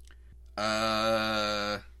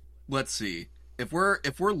 Let's see. If we're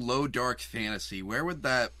low dark fantasy, where would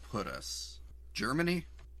that put us? Germany?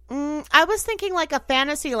 I was thinking like a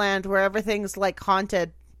fantasy land where everything's like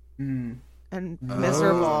haunted and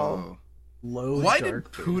miserable. Oh. Low Why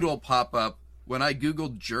dark did poodle pop up when I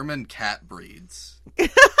googled German cat breeds?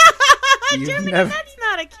 Germany, that's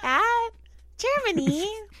not a cat. Germany,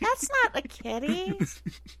 that's not a kitty.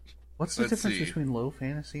 What's the Let's difference see. between low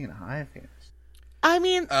fantasy and high fantasy? I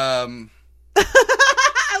mean, I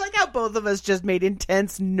like how both of us just made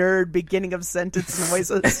intense nerd beginning of sentence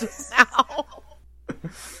noises now.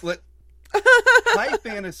 High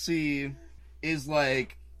fantasy is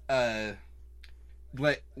like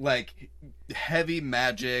heavy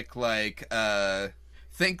magic,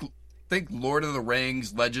 think Lord of the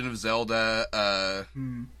Rings, Legend of Zelda,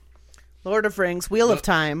 Lord of Rings, Wheel of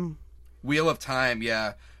Time. Wheel of Time,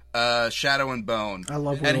 yeah. Shadow and Bone. I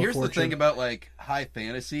love Wheel And of here's the Fortune. thing about high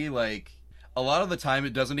fantasy, a lot of the time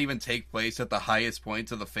it doesn't even take place at the highest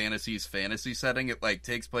points of the fantasy's fantasy setting. It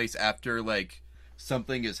takes place after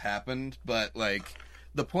something has happened, but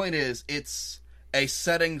the point is it's a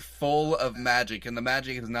setting full of magic, and the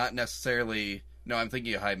magic is not necessarily, no, I'm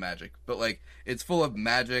thinking of high magic, but it's full of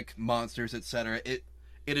magic, monsters, etc. It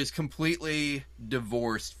is completely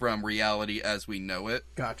divorced from reality as we know it.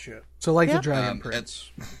 Gotcha. So the Yeah. Dragon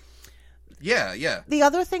Prince. Yeah. The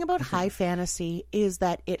other thing about high fantasy is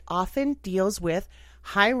that it often deals with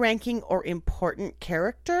high-ranking or important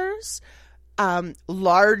characters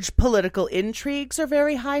Large political intrigues are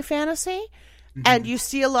very high fantasy. And you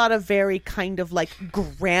see a lot of very kind of like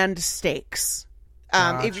grand stakes.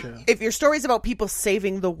 Gotcha. If your story's about people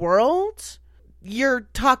saving the world, you're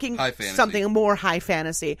talking something more high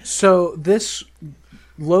fantasy. So this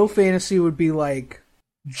low fantasy would be like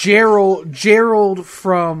Gerald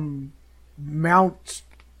from Mount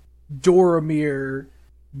Doramir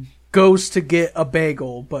goes to get a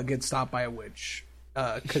bagel but gets stopped by a witch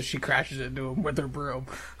because she crashes into him with her broom.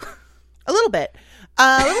 A little bit,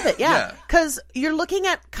 yeah. Because you're looking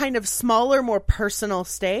at kind of smaller, more personal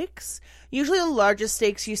stakes. Usually the largest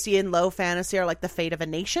stakes you see in low fantasy are like the fate of a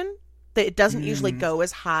nation. It doesn't usually go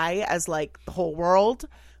as high as like the whole world.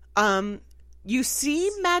 You see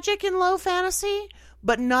magic in low fantasy,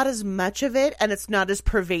 but not as much of it, and it's not as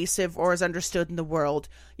pervasive or as understood in the world.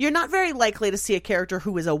 You're not very likely to see a character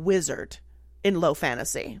who is a wizard in low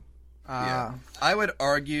fantasy. Yeah. I would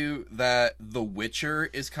argue that The Witcher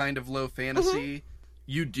is kind of low fantasy.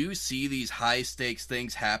 You do see these high stakes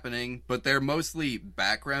things happening, but they're mostly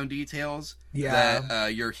background details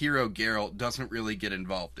that your hero Geralt doesn't really get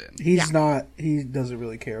involved in. He doesn't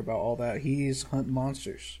really care about all that. He's hunting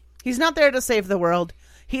monsters. He's not there to save the world.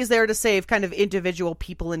 He's there to save kind of individual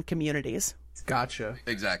people and communities. Gotcha.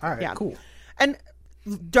 Exactly. All right, cool. And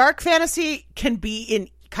dark fantasy can be in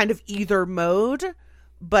kind of either mode,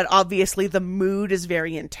 but obviously the mood is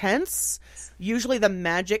very intense. Usually the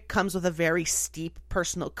magic comes with a very steep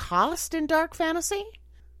personal cost in dark fantasy.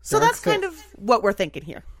 So that's kind of what we're thinking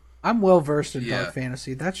here. I'm well versed in dark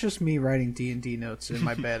fantasy. That's just me writing D&D notes in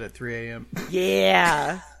my bed at 3 a.m.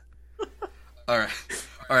 Yeah. All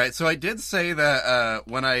right. So I did say that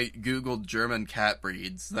when I Googled German cat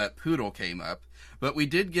breeds, that poodle came up. But we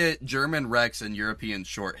did get German Rex and European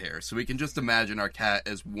Shorthair, so we can just imagine our cat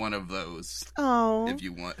as one of those. Oh. If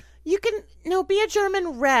you want. You can, be a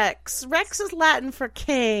German Rex. Rex is Latin for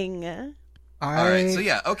king. All right,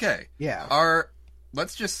 so okay. Yeah.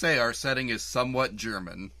 Let's just say our setting is somewhat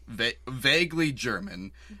German, vaguely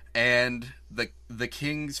German, and the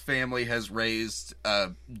king's family has raised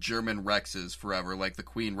German Rexes forever, like the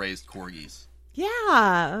queen raised corgis.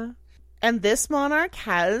 Yeah. And this monarch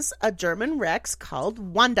has a German Rex called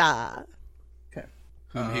Wanda. Okay.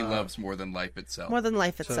 Whom he loves more than life itself. More than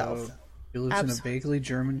life itself. So he lives in a vaguely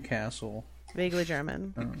German castle. Vaguely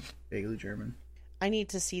German. Vaguely German. I need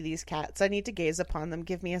to see these cats. I need to gaze upon them.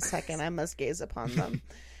 Give me a second. I must gaze upon them.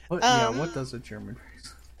 What does a German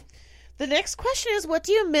Rex? The next question is, what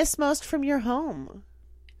do you miss most from your home?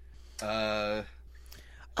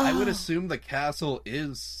 I would assume the castle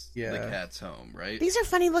is the cat's home, right? These are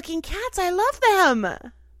funny looking cats. I love them.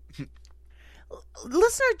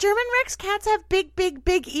 Listener, German Rex cats have big, big,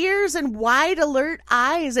 big ears and wide, alert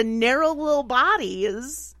eyes and narrow little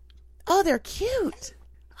bodies. Oh, they're cute.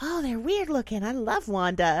 Oh, they're weird looking. I love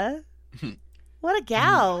Wanda. What a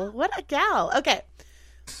gal. What a gal. Okay.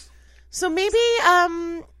 So maybe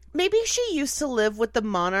she used to live with the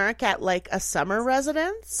monarch at like a summer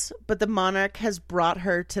residence, but the monarch has brought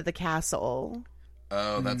her to the castle.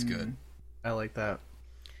 Oh, that's good. I like that.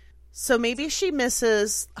 So maybe she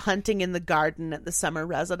misses hunting in the garden at the summer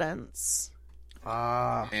residence.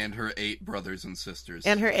 And her 8 brothers and sisters.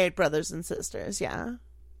 Yeah.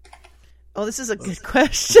 Oh, this is a good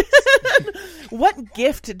question. What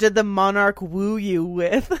gift did the monarch woo you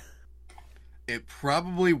with? It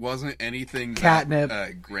probably wasn't anything catnip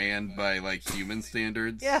that grand by like human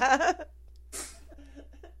standards. Yeah.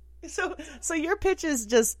 So your pitch is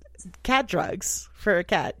just cat drugs for a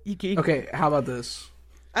cat. Okay, how about this?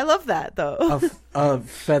 I love that though. A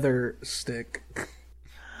feather stick.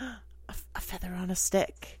 A feather on a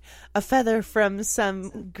stick. A feather from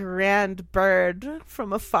some grand bird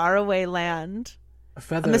from a faraway land. A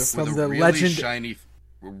feather from the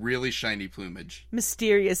really shiny plumage.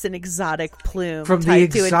 Mysterious and exotic plume. From the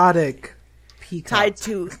exotic peacock. Tied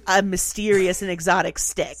to a mysterious and exotic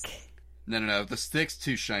stick. No. If the stick's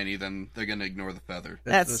too shiny, then they're going to ignore the feather.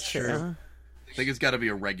 That's true. I think it's got to be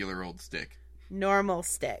a regular old stick. Normal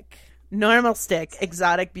stick.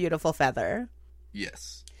 Exotic, beautiful feather.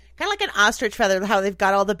 Yes. Kind of like an ostrich feather, how they've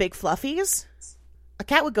got all the big fluffies. A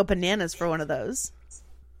cat would go bananas for one of those.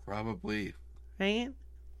 Probably. Right?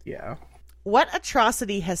 Yeah. What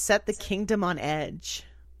atrocity has set the kingdom on edge?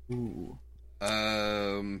 Ooh.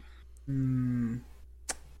 I can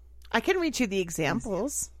read you the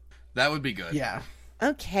examples. That would be good. Yeah.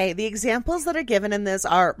 Okay, the examples that are given in this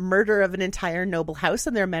are murder of an entire noble house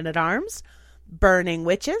and their men-at-arms, burning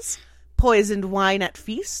witches, poisoned wine at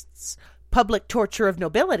feasts, public torture of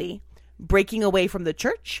nobility, breaking away from the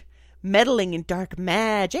church, meddling in dark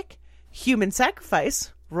magic, human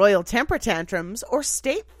sacrifice, royal temper tantrums, or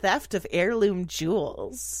state theft of heirloom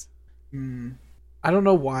jewels? I don't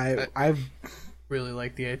know why. I really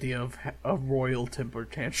like the idea of a royal temper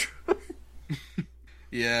tantrum.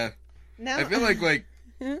 Yeah. No. I feel like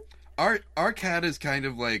our cat is kind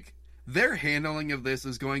of like, their handling of this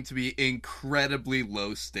is going to be incredibly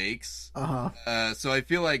low stakes. So I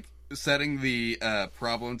feel like setting the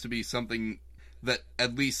problem to be something that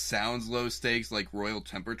at least sounds low stakes, like royal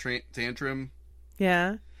temper tantrum.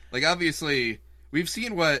 Yeah. Like, obviously, we've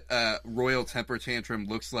seen what royal temper tantrum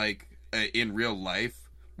looks like in real life.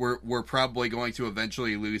 We're probably going to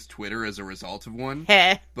eventually lose Twitter as a result of one.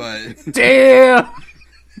 Heh. But Damn!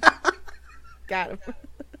 Got him.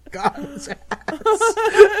 Got his ass.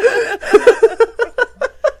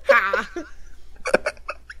 Ha.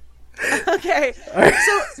 Okay,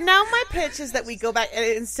 so now my pitch is that we go back,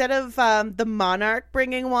 instead of the monarch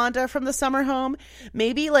bringing Wanda from the summer home,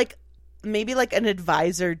 maybe like an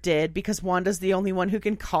advisor did, because Wanda's the only one who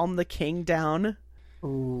can calm the king down.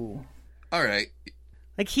 Ooh. all right.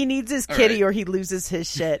 Like, he needs his kitty or he loses his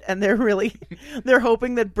shit, and they're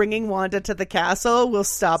hoping that bringing Wanda to the castle will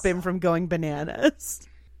stop him from going bananas.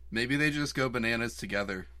 Maybe they just go bananas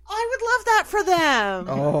together. I would love that for them.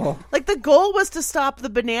 Oh. Like, the goal was to stop the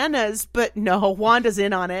bananas, but no, Wanda's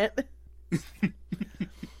in on it.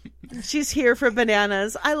 She's here for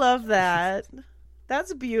bananas. I love that.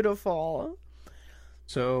 That's beautiful.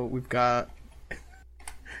 So we've got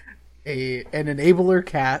an enabler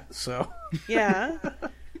cat, so... Yeah.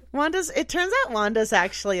 It turns out Wanda's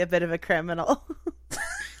actually a bit of a criminal.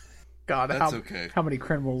 God, That's okay. How many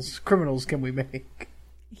criminals can we make?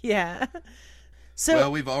 Yeah. So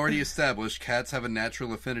Well, we've already established cats have a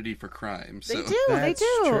natural affinity for crime. So. they do. That's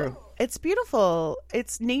true. It's beautiful.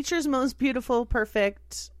 It's nature's most beautiful,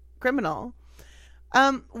 perfect criminal.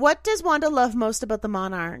 What does Wanda love most about the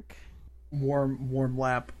monarch? Warm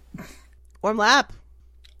lap. Warm lap.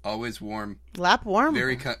 Always warm. Lap warm.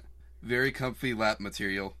 Very comfy lap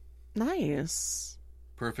material. Nice.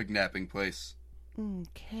 Perfect napping place.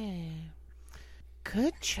 Okay.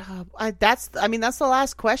 Good job. That's the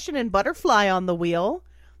last question in Butterfly on the Wheel.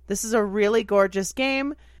 This is a really gorgeous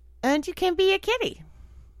game, and you can be a kitty.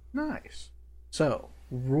 Nice. So,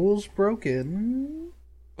 rules broken.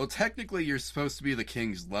 Well, technically, you're supposed to be the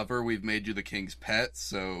king's lover. We've made you the king's pet,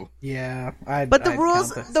 so... Yeah, but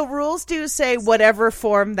the rules do say whatever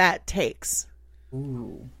form that takes.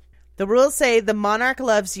 Ooh. The rules say the monarch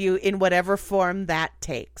loves you in whatever form that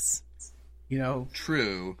takes. You know,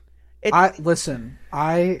 True. Listen,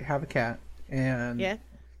 I have a cat, and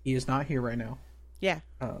he is not here right now. Yeah.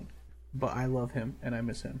 But I love him, and I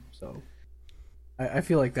miss him, so I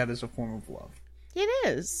feel like that is a form of love. It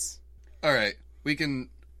is. All right, we can...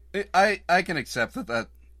 I can accept that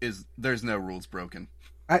there's no rules broken.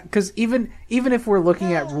 Because even if we're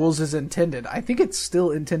looking at rules as intended, I think it's still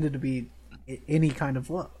intended to be any kind of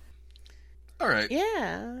love. All right.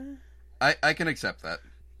 Yeah. I can accept that.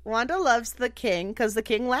 Wanda loves the king because the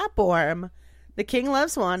king lap warm. The king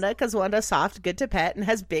loves Wanda because Wanda's soft, good to pet, and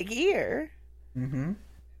has big ear. Mm-hmm.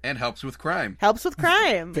 And helps with crime. Helps with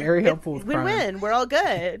crime. Very helpful with crime. Win-win. We're all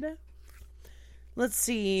good. Let's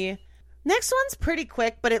see. Next one's pretty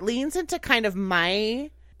quick, but it leans into kind of my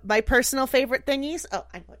personal favorite thingies. Oh,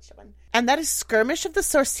 I know which one. And that is Skirmish of the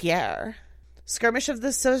Sorcière. Skirmish of the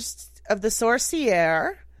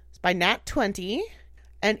Sorcière. It's by Nat 20.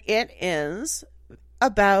 And it is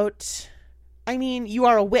about, you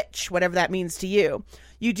are a witch, whatever that means to you.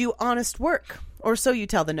 You do honest work, or so you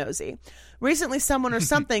tell the nosy. Recently, someone or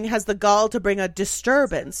something has the gall to bring a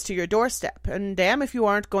disturbance to your doorstep, and damn if you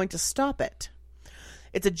aren't going to stop it.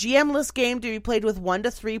 It's a GM-less game to be played with 1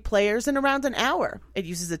 to 3 players in around an hour. It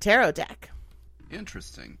uses a tarot deck.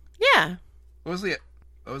 Interesting. Yeah. What was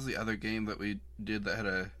the other game that we did that had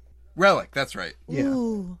a... Relic, that's right. Yeah.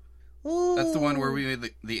 Ooh. That's the one where we made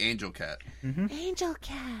the angel cat. Mm-hmm. Angel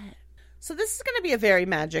cat. So this is going to be a very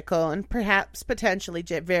magical and perhaps potentially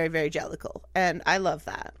very, very jellical. And I love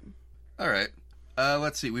that. All right.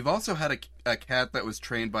 Let's see. We've also had a cat that was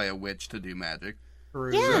trained by a witch to do magic.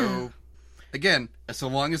 Yeah. So, again, so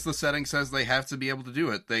long as the setting says they have to be able to do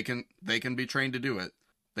it, they can be trained to do it.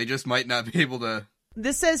 They just might not be able to.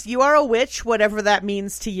 This says you are a witch, whatever that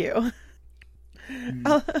means to you.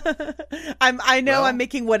 I'm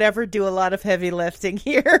making whatever do a lot of heavy lifting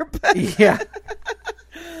here, but Yeah.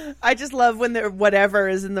 I just love when the whatever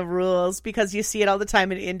is in the rules because you see it all the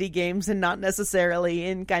time in indie games and not necessarily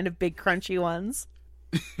in kind of big crunchy ones.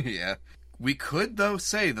 Yeah. We could, though,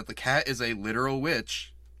 say that the cat is a literal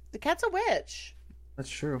witch. The cat's a witch. That's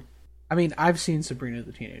true. I mean, I've seen Sabrina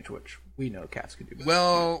the Teenage Witch. We know cats can do magic.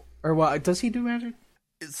 Well... Or what? Does he do magic?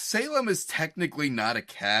 Salem is technically not a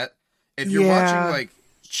cat. If you're Yeah. watching, like,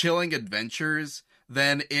 Chilling Adventures,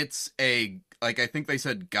 then it's I think they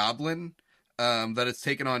said goblin, that it's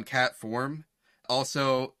taken on cat form.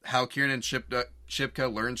 Also, how Kieran and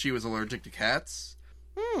Shipka learned she was allergic to cats.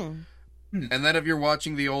 And then if you're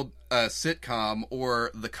watching the old sitcom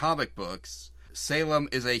or the comic books, Salem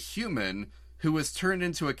is a human who was turned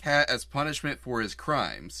into a cat as punishment for his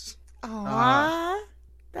crimes. Aww.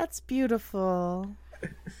 That's beautiful.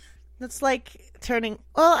 That's like turning...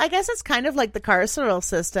 Well, I guess it's kind of like the carceral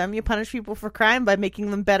system. You punish people for crime by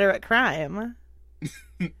making them better at crime.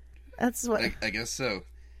 That's what... I guess so.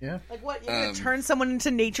 Yeah. Like what? You're going to turn someone into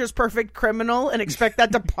nature's perfect criminal and expect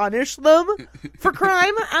that to punish them for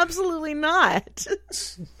crime? Absolutely not.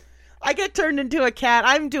 I get turned into a cat.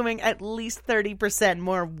 I'm doing at least 30%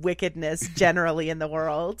 more wickedness generally in the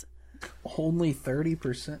world. Only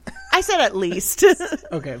 30%? I said at least.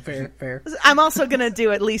 Okay, fair. I'm also going to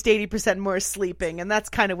do at least 80% more sleeping, and that's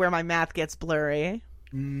kind of where my math gets blurry.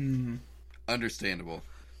 Understandable.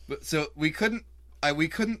 But so we couldn't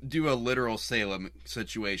do a literal Salem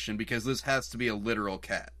situation because this has to be a literal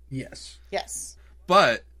cat. Yes. Yes.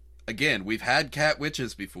 But again, we've had cat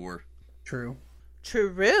witches before. True.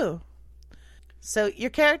 True. So your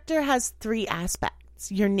character has 3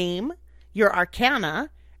 aspects: your name, your arcana,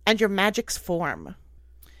 and your magic's form.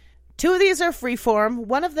 2 of these are free form.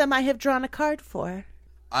 One of them I have drawn a card for.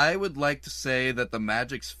 I would like to say that the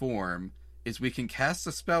magic's form is we can cast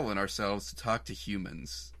a spell on ourselves to talk to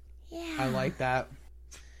humans. Yeah. I like that.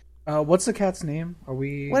 What's the cat's name? Are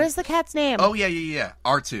we... What is the cat's name? Oh, yeah.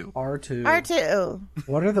 R2. R2. R2.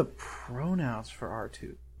 What are the pronouns for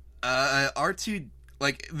R2? R2,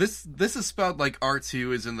 like, this is spelled like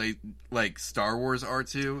R2 is in the, like, Star Wars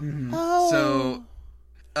R2. Oh. So,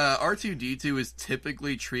 R2-D2 is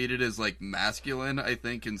typically treated as, like, masculine, I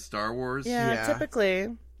think, in Star Wars. Yeah,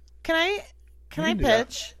 typically. Can I can do that.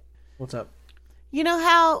 pitch? What's up? You know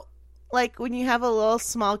how, like, when you have a little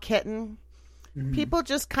small kitten, people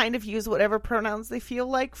just kind of use whatever pronouns they feel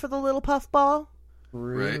like for the little puffball?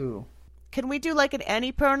 True. Can we do, like, an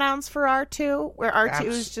any pronouns for R2, where R2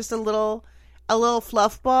 is just a little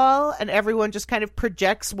fluff ball, and everyone just kind of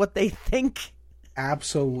projects what they think?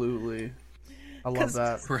 Absolutely. I love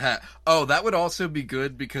that. Perhaps. Oh, that would also be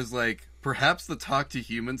good because, like, perhaps the talk to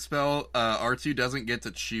human spell, R2 doesn't get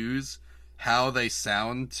to choose how they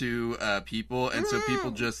sound to people, and so people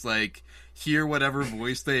just, like, hear whatever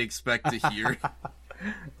voice they expect to hear.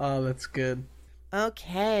 Oh, that's good.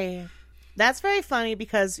 Okay. That's very funny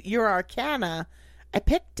because your arcana, I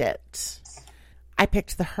picked it. I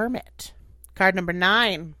picked the Hermit. Card number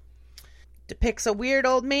 9 depicts a weird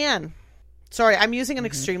old man. Sorry, I'm using an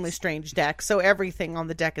extremely strange deck, so everything on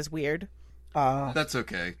the deck is weird. That's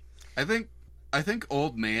okay. I think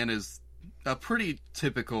old man is a pretty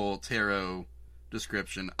typical tarot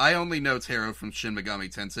description. I only know tarot from Shin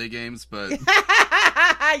Megami Tensei games, but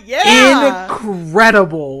Yeah.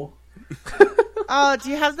 Incredible. Oh, do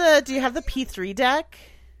you have the P3 deck?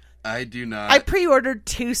 I do not. I pre-ordered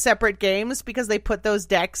 2 separate games because they put those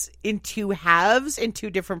decks in 2 halves in 2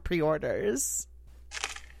 different pre-orders.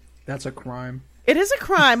 That's a crime. It is a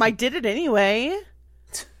crime. I did it anyway.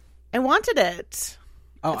 I wanted it.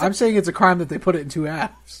 Oh, I'm saying it's a crime that they put it in 2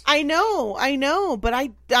 halves. I know, but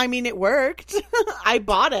I mean, it worked. I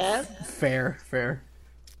bought it. Fair.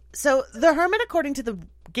 So, the Hermit, according to the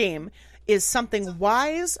game, is something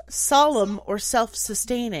wise, solemn, or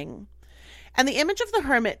self-sustaining. And the image of the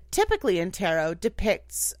Hermit, typically in tarot,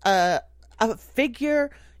 depicts a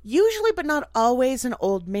figure, usually but not always an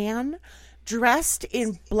old man, dressed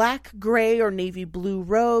in black, gray, or navy blue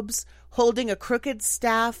robes, holding a crooked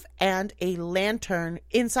staff and a lantern,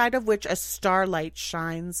 inside of which a starlight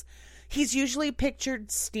shines. He's usually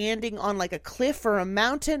pictured standing on like a cliff or a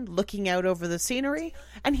mountain, looking out over the scenery,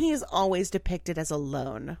 and he is always depicted as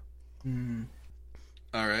alone.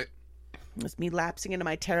 All right. It was me lapsing into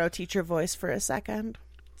my tarot teacher voice for a second.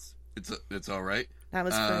 It's all right. That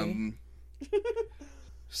was free.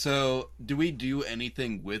 So, do we do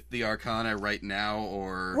anything with the Arcana right now,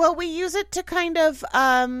 or... Well, we use it to kind of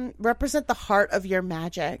represent the heart of your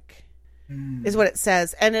magic, is what it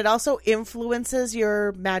says. And it also influences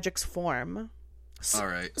your magic's form. All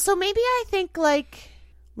right. So maybe I think, like,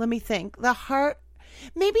 let me think.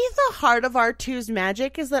 Maybe the heart of R2's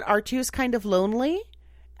magic is that R2 is kind of lonely.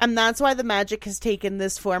 And that's why the magic has taken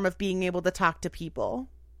this form of being able to talk to people.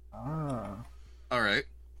 Ah. All right.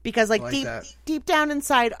 Because, like, that. deep down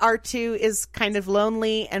inside, R2 is kind of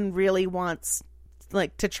lonely and really wants,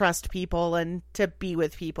 like, to trust people and to be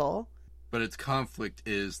with people. But its conflict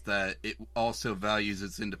is that it also values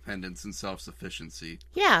its independence and self-sufficiency.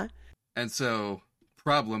 Yeah. And so,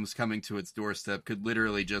 problems coming to its doorstep could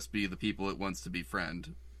literally just be the people it wants to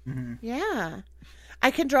befriend. Mm-hmm. Yeah.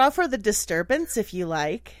 I can draw for the disturbance if you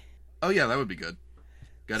like. Oh yeah, that would be good.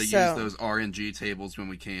 Gotta use those RNG tables when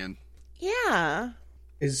we can. Yeah.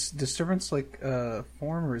 Is disturbance like a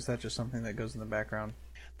form, or is that just something that goes in the background?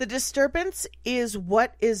 The disturbance is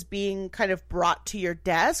what is being kind of brought to your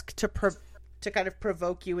desk to kind of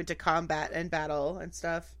provoke you into combat and battle and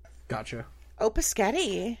stuff. Gotcha. Oh,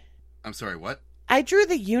 Paschetti. I'm sorry, what? I drew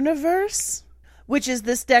the universe, which is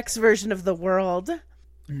this deck's version of the world.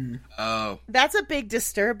 Oh. That's a big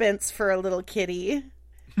disturbance for a little kitty.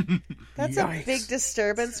 That's Yikes. a big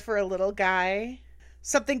disturbance for a little guy.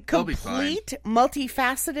 Something They'll be complete,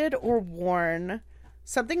 multifaceted, or worn.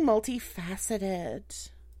 Something multifaceted.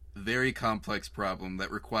 Very complex problem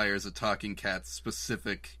that requires a talking cat's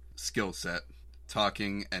specific skill set.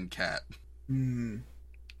 Talking and cat. Mm.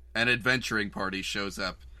 An adventuring party shows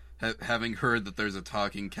up, having heard that there's a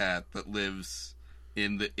talking cat that lives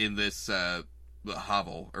in this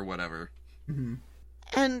hovel or whatever. Mm-hmm.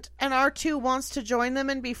 And R2 wants to join them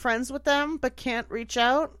and be friends with them, but can't reach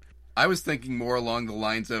out. I was thinking more along the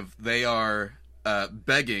lines of they are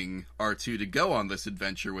begging R2 to go on this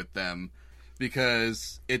adventure with them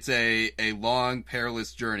because it's a long,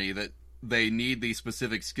 perilous journey that they need the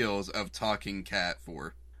specific skills of talking cat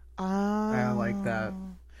for. Oh. I like that.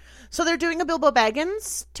 So they're doing a Bilbo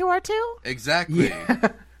Baggins to R2? Exactly. Yeah.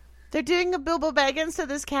 They're doing a Bilbo Baggins to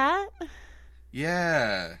this cat?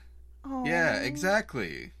 Yeah. Oh. Yeah,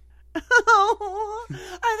 exactly. Oh, are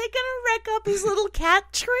they gonna wreck up his little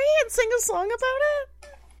cat tree and sing a song about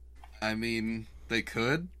it? I mean, they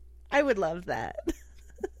could. I would love that.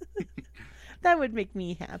 That would make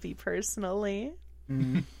me happy personally.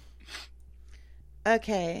 Mm-hmm.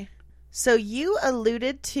 Okay, so you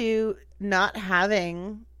alluded to not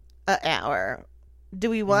having an hour. Do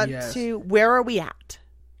we want Yes. to? Where are we at?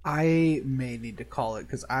 I may need to call it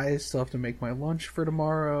because I still have to make my lunch for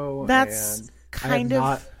tomorrow. That's and kind I of.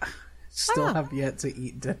 have still Ah. have yet to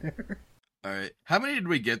eat dinner. All right. How many did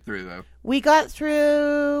we get through, though? We got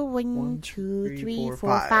through one, One, two, three, three, four, four,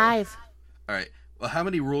 five. five. All right. Well, how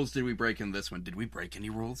many rules did we break in this one? Did we break any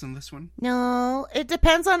rules in this one? No, it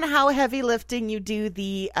depends on how heavy lifting you do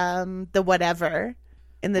the whatever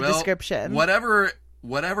in the Well, description.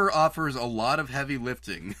 Whatever offers a lot of heavy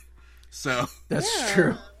lifting. So, That's Yeah.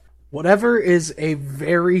 true. Whatever is a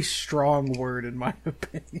very strong word in my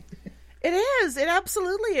opinion. It is. It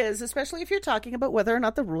absolutely is, especially if you're talking about whether or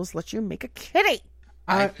not the rules let you make a kitty.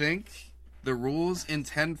 I think the rules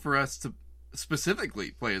intend for us to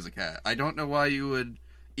specifically play as a cat. I don't know why you would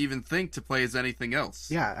even think to play as anything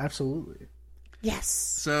else. Yeah, absolutely. Yes.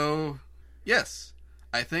 So, yes.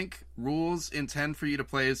 I think rules intend for you to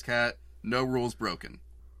play as cat. No rules broken.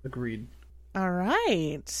 Agreed. All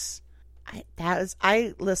right.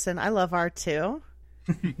 I listen, I love R2.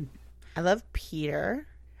 I love Peter.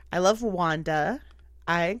 I love Wanda.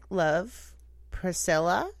 I love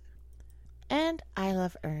Priscilla. And I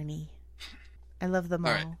love Ernie. I love them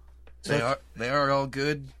all. All right. They are all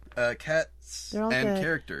good cats They're all and good.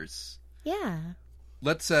 characters. Yeah.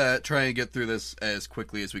 Let's try and get through this as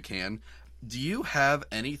quickly as we can. Do you have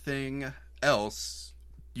anything else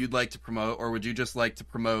you'd like to promote, or would you just like to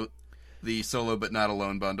promote the Solo But Not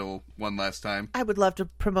Alone bundle one last time? I would love to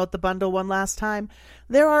promote the bundle one last time.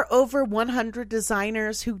 There are over 100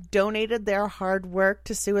 designers who donated their hard work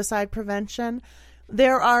to suicide prevention.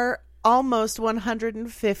 There are almost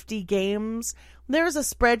 150 games. There's a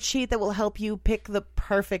spreadsheet that will help you pick the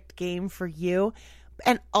perfect game for you.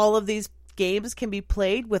 And all of these games can be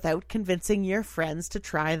played without convincing your friends to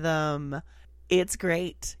try them. It's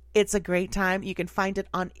great. It's a great time. You can find it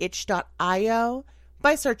on itch.io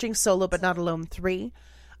by searching Solo But Not Alone 3.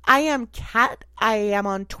 I am Kat. I am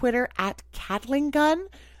on Twitter at Catlinggun.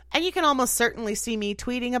 And you can almost certainly see me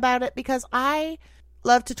tweeting about it because I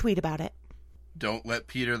love to tweet about it. Don't let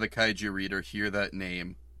Peter the Kaiju Reader hear that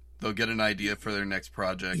name. They'll get an idea for their next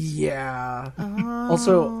project. Yeah.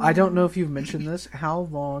 Also, I don't know if you've mentioned this. How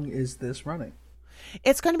long is this running?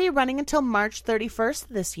 It's going to be running until March 31st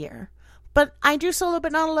this year. But I do Solo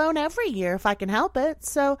But Not Alone every year if I can help it.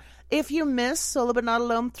 So if you miss Solo But Not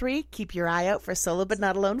Alone 3, keep your eye out for Solo But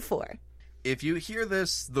Not Alone 4. If you hear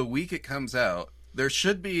this the week it comes out, there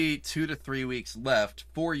should be 2 to 3 weeks left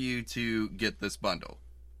for you to get this bundle.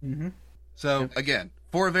 Mm-hmm. So, again,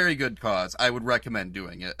 for a very good cause, I would recommend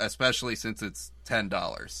doing it, especially since it's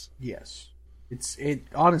 $10. Yes. It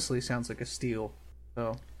honestly sounds like a steal.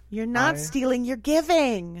 So You're not stealing, you're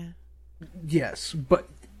giving. yes, but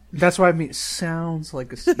that's what I mean. It sounds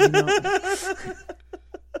like a steal.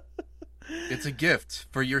 It's a gift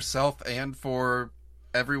for yourself and for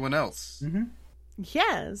everyone else. Mm-hmm.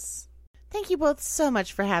 Yes. Thank you both so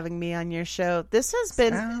much for having me on your show. This has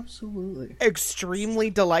been absolutely extremely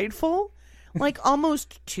delightful. Like,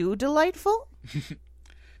 almost too delightful.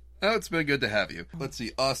 Oh, it's been good to have you. Let's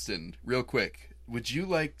see, Austin, real quick. Would you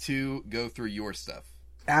like to go through your stuff?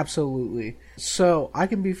 Absolutely. So, I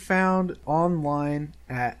can be found online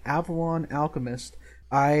at Avalon Alchemist.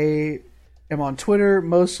 I am on Twitter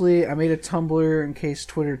mostly. I made a Tumblr in case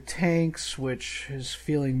Twitter tanks, which is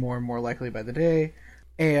feeling more and more likely by the day.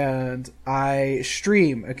 And I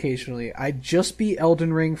stream occasionally. I just beat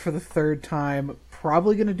Elden Ring for the 3rd time.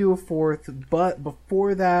 Probably going to do a 4th, but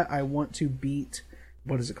before that, I want to beat,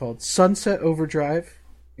 what is it called? Sunset Overdrive.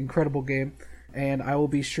 Incredible game. And I will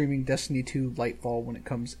be streaming Destiny 2 Lightfall when it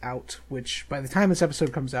comes out, which by the time this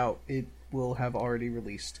episode comes out, it will have already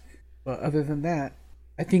released. But other than that,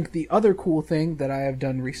 I think the other cool thing that I have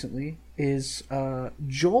done recently is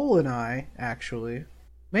Joel and I actually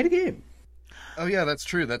made a game. Oh yeah, that's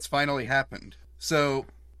true. That's finally happened. So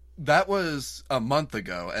that was a month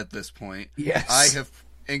ago at this point. Yes. I have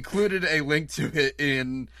included a link to it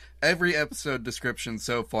in every episode description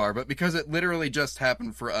so far, but because it literally just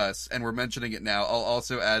happened for us and we're mentioning it now, I'll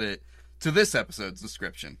also add it to this episode's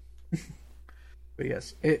description. But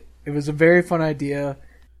yes, it was a very fun idea.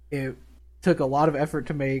 It took a lot of effort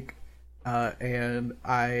to make, and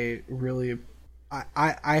I really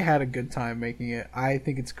I had a good time making it. I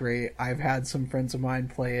think it's great. I've had some friends of mine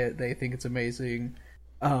play it. They think it's amazing.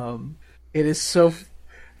 It's so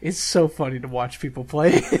funny to watch people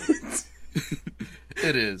play it.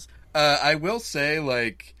 It is. I will say,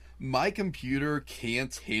 like, my computer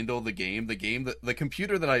can't handle the game. The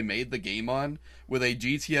computer that I made the game on with a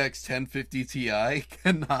GTX 1050 Ti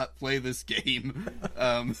cannot play this game.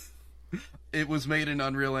 It was made in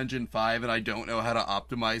Unreal Engine 5, and I don't know how to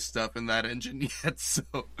optimize stuff in that engine yet, so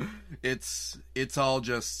it's all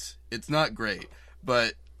just, it's not great.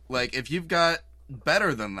 But, like, if you've got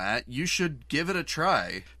better than that, you should give it a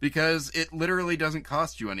try, because it literally doesn't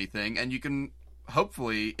cost you anything, and you can,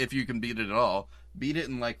 hopefully, if you can beat it at all, beat it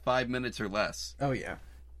in, like, 5 minutes or less. Oh, yeah.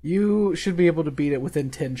 You should be able to beat it within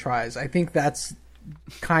 10 tries. I think that's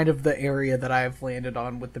kind of the area that I've landed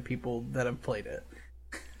on with the people that have played it.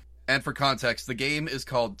 And for context, the game is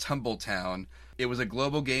called Tumbletown. It was a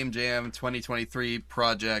Global Game Jam 2023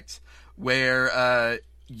 project where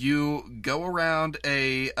you go around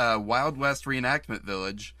a Wild West reenactment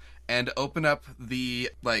village and open up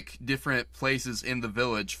the, like, different places in the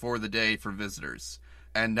village for the day for visitors.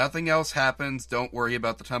 And nothing else happens. Don't worry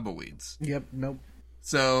about the tumbleweeds. Yep, nope.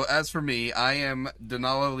 So, as for me, I am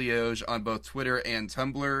Denala Liege on both Twitter and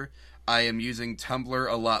Tumblr. I am using Tumblr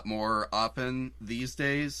a lot more often these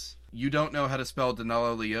days. You don't know how to spell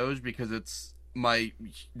Denala Liege because it's my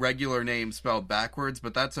regular name spelled backwards,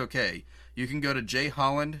 but that's okay. You can go to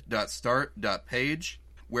jholland.start.page,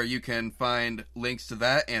 where you can find links to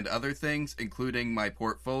that and other things, including my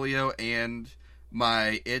portfolio and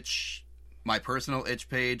my personal itch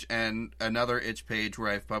page and another itch page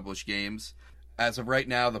where I've published games. As of right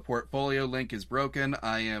now, the portfolio link is broken.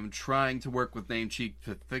 I am trying to work with Namecheap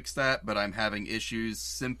to fix that, but I'm having issues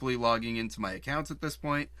simply logging into my accounts at this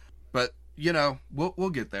point. But, you know, we'll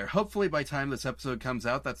get there. Hopefully by the time this episode comes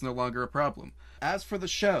out, that's no longer a problem. As for the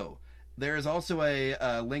show, there is also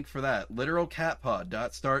a link for that,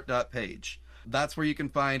 literalcatpod.start.page. That's where you can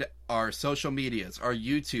find our social medias, our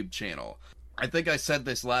YouTube channel. I think I said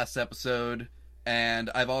this last episode, and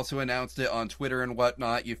I've also announced it on Twitter and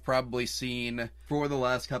whatnot. You've probably seen, for the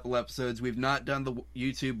last couple episodes, we've not done the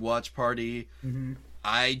YouTube watch party. Mm-hmm.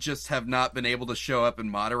 I just have not been able to show up and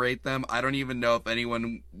moderate them. I don't even know if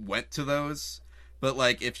anyone went to those. But,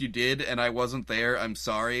 like, if you did and I wasn't there, I'm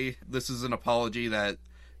sorry. This is an apology that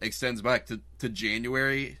extends back to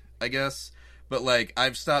January, I guess. But, like,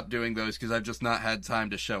 I've stopped doing those because I've just not had time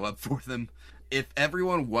to show up for them. If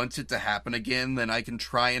everyone wants it to happen again, then I can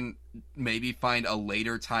try and maybe find a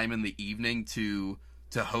later time in the evening to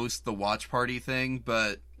host the watch party thing.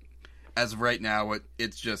 But as of right now,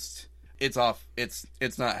 it's off.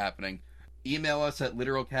 It's not happening. Email us at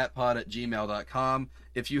literalcatpod@gmail.com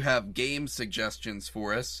if you have game suggestions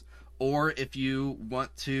for us, or if you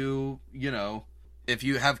want to, you know, if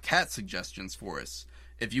you have cat suggestions for us.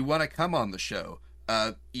 If you want to come on the show,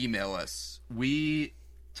 email us. We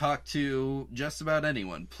talk to just about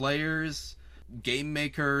anyone. Players, game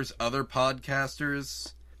makers, other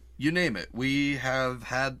podcasters, you name it. We've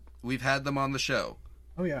had them on the show.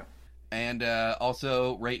 Oh, yeah. And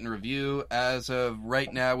also rate and review. As of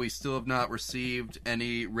right now, we still have not received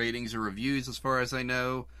any ratings or reviews as far as I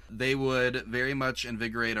know. They would very much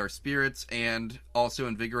invigorate our spirits and also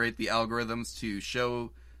invigorate the algorithms to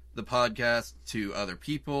show the podcast to other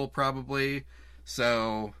people, probably.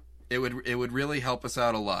 So it would really help us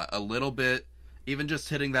out a lot. A little bit, even just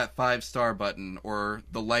hitting that 5-star button or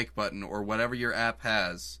the like button or whatever your app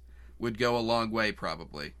has would go a long way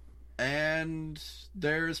probably. And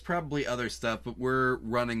there's probably other stuff, but we're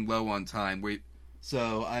running low on time.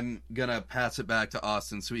 So I'm gonna pass it back to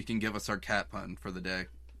Austin so he can give us our cat pun for the day.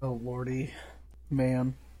 Oh lordy,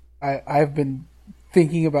 man, I've been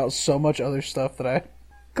thinking about so much other stuff that I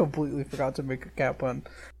completely forgot to make a cat pun.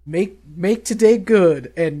 Make today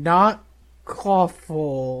good and not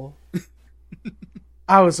clawful.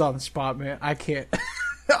 I was on the spot, man. I can't.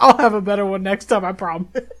 I'll have a better one next time, I promise.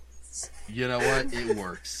 You know what? It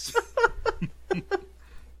works.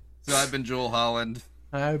 So I've been Joel Holland.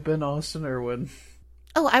 I've been Austin Irwin.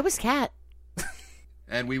 Oh, I was Kat.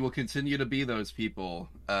 And we will continue to be those people.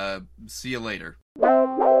 See you later.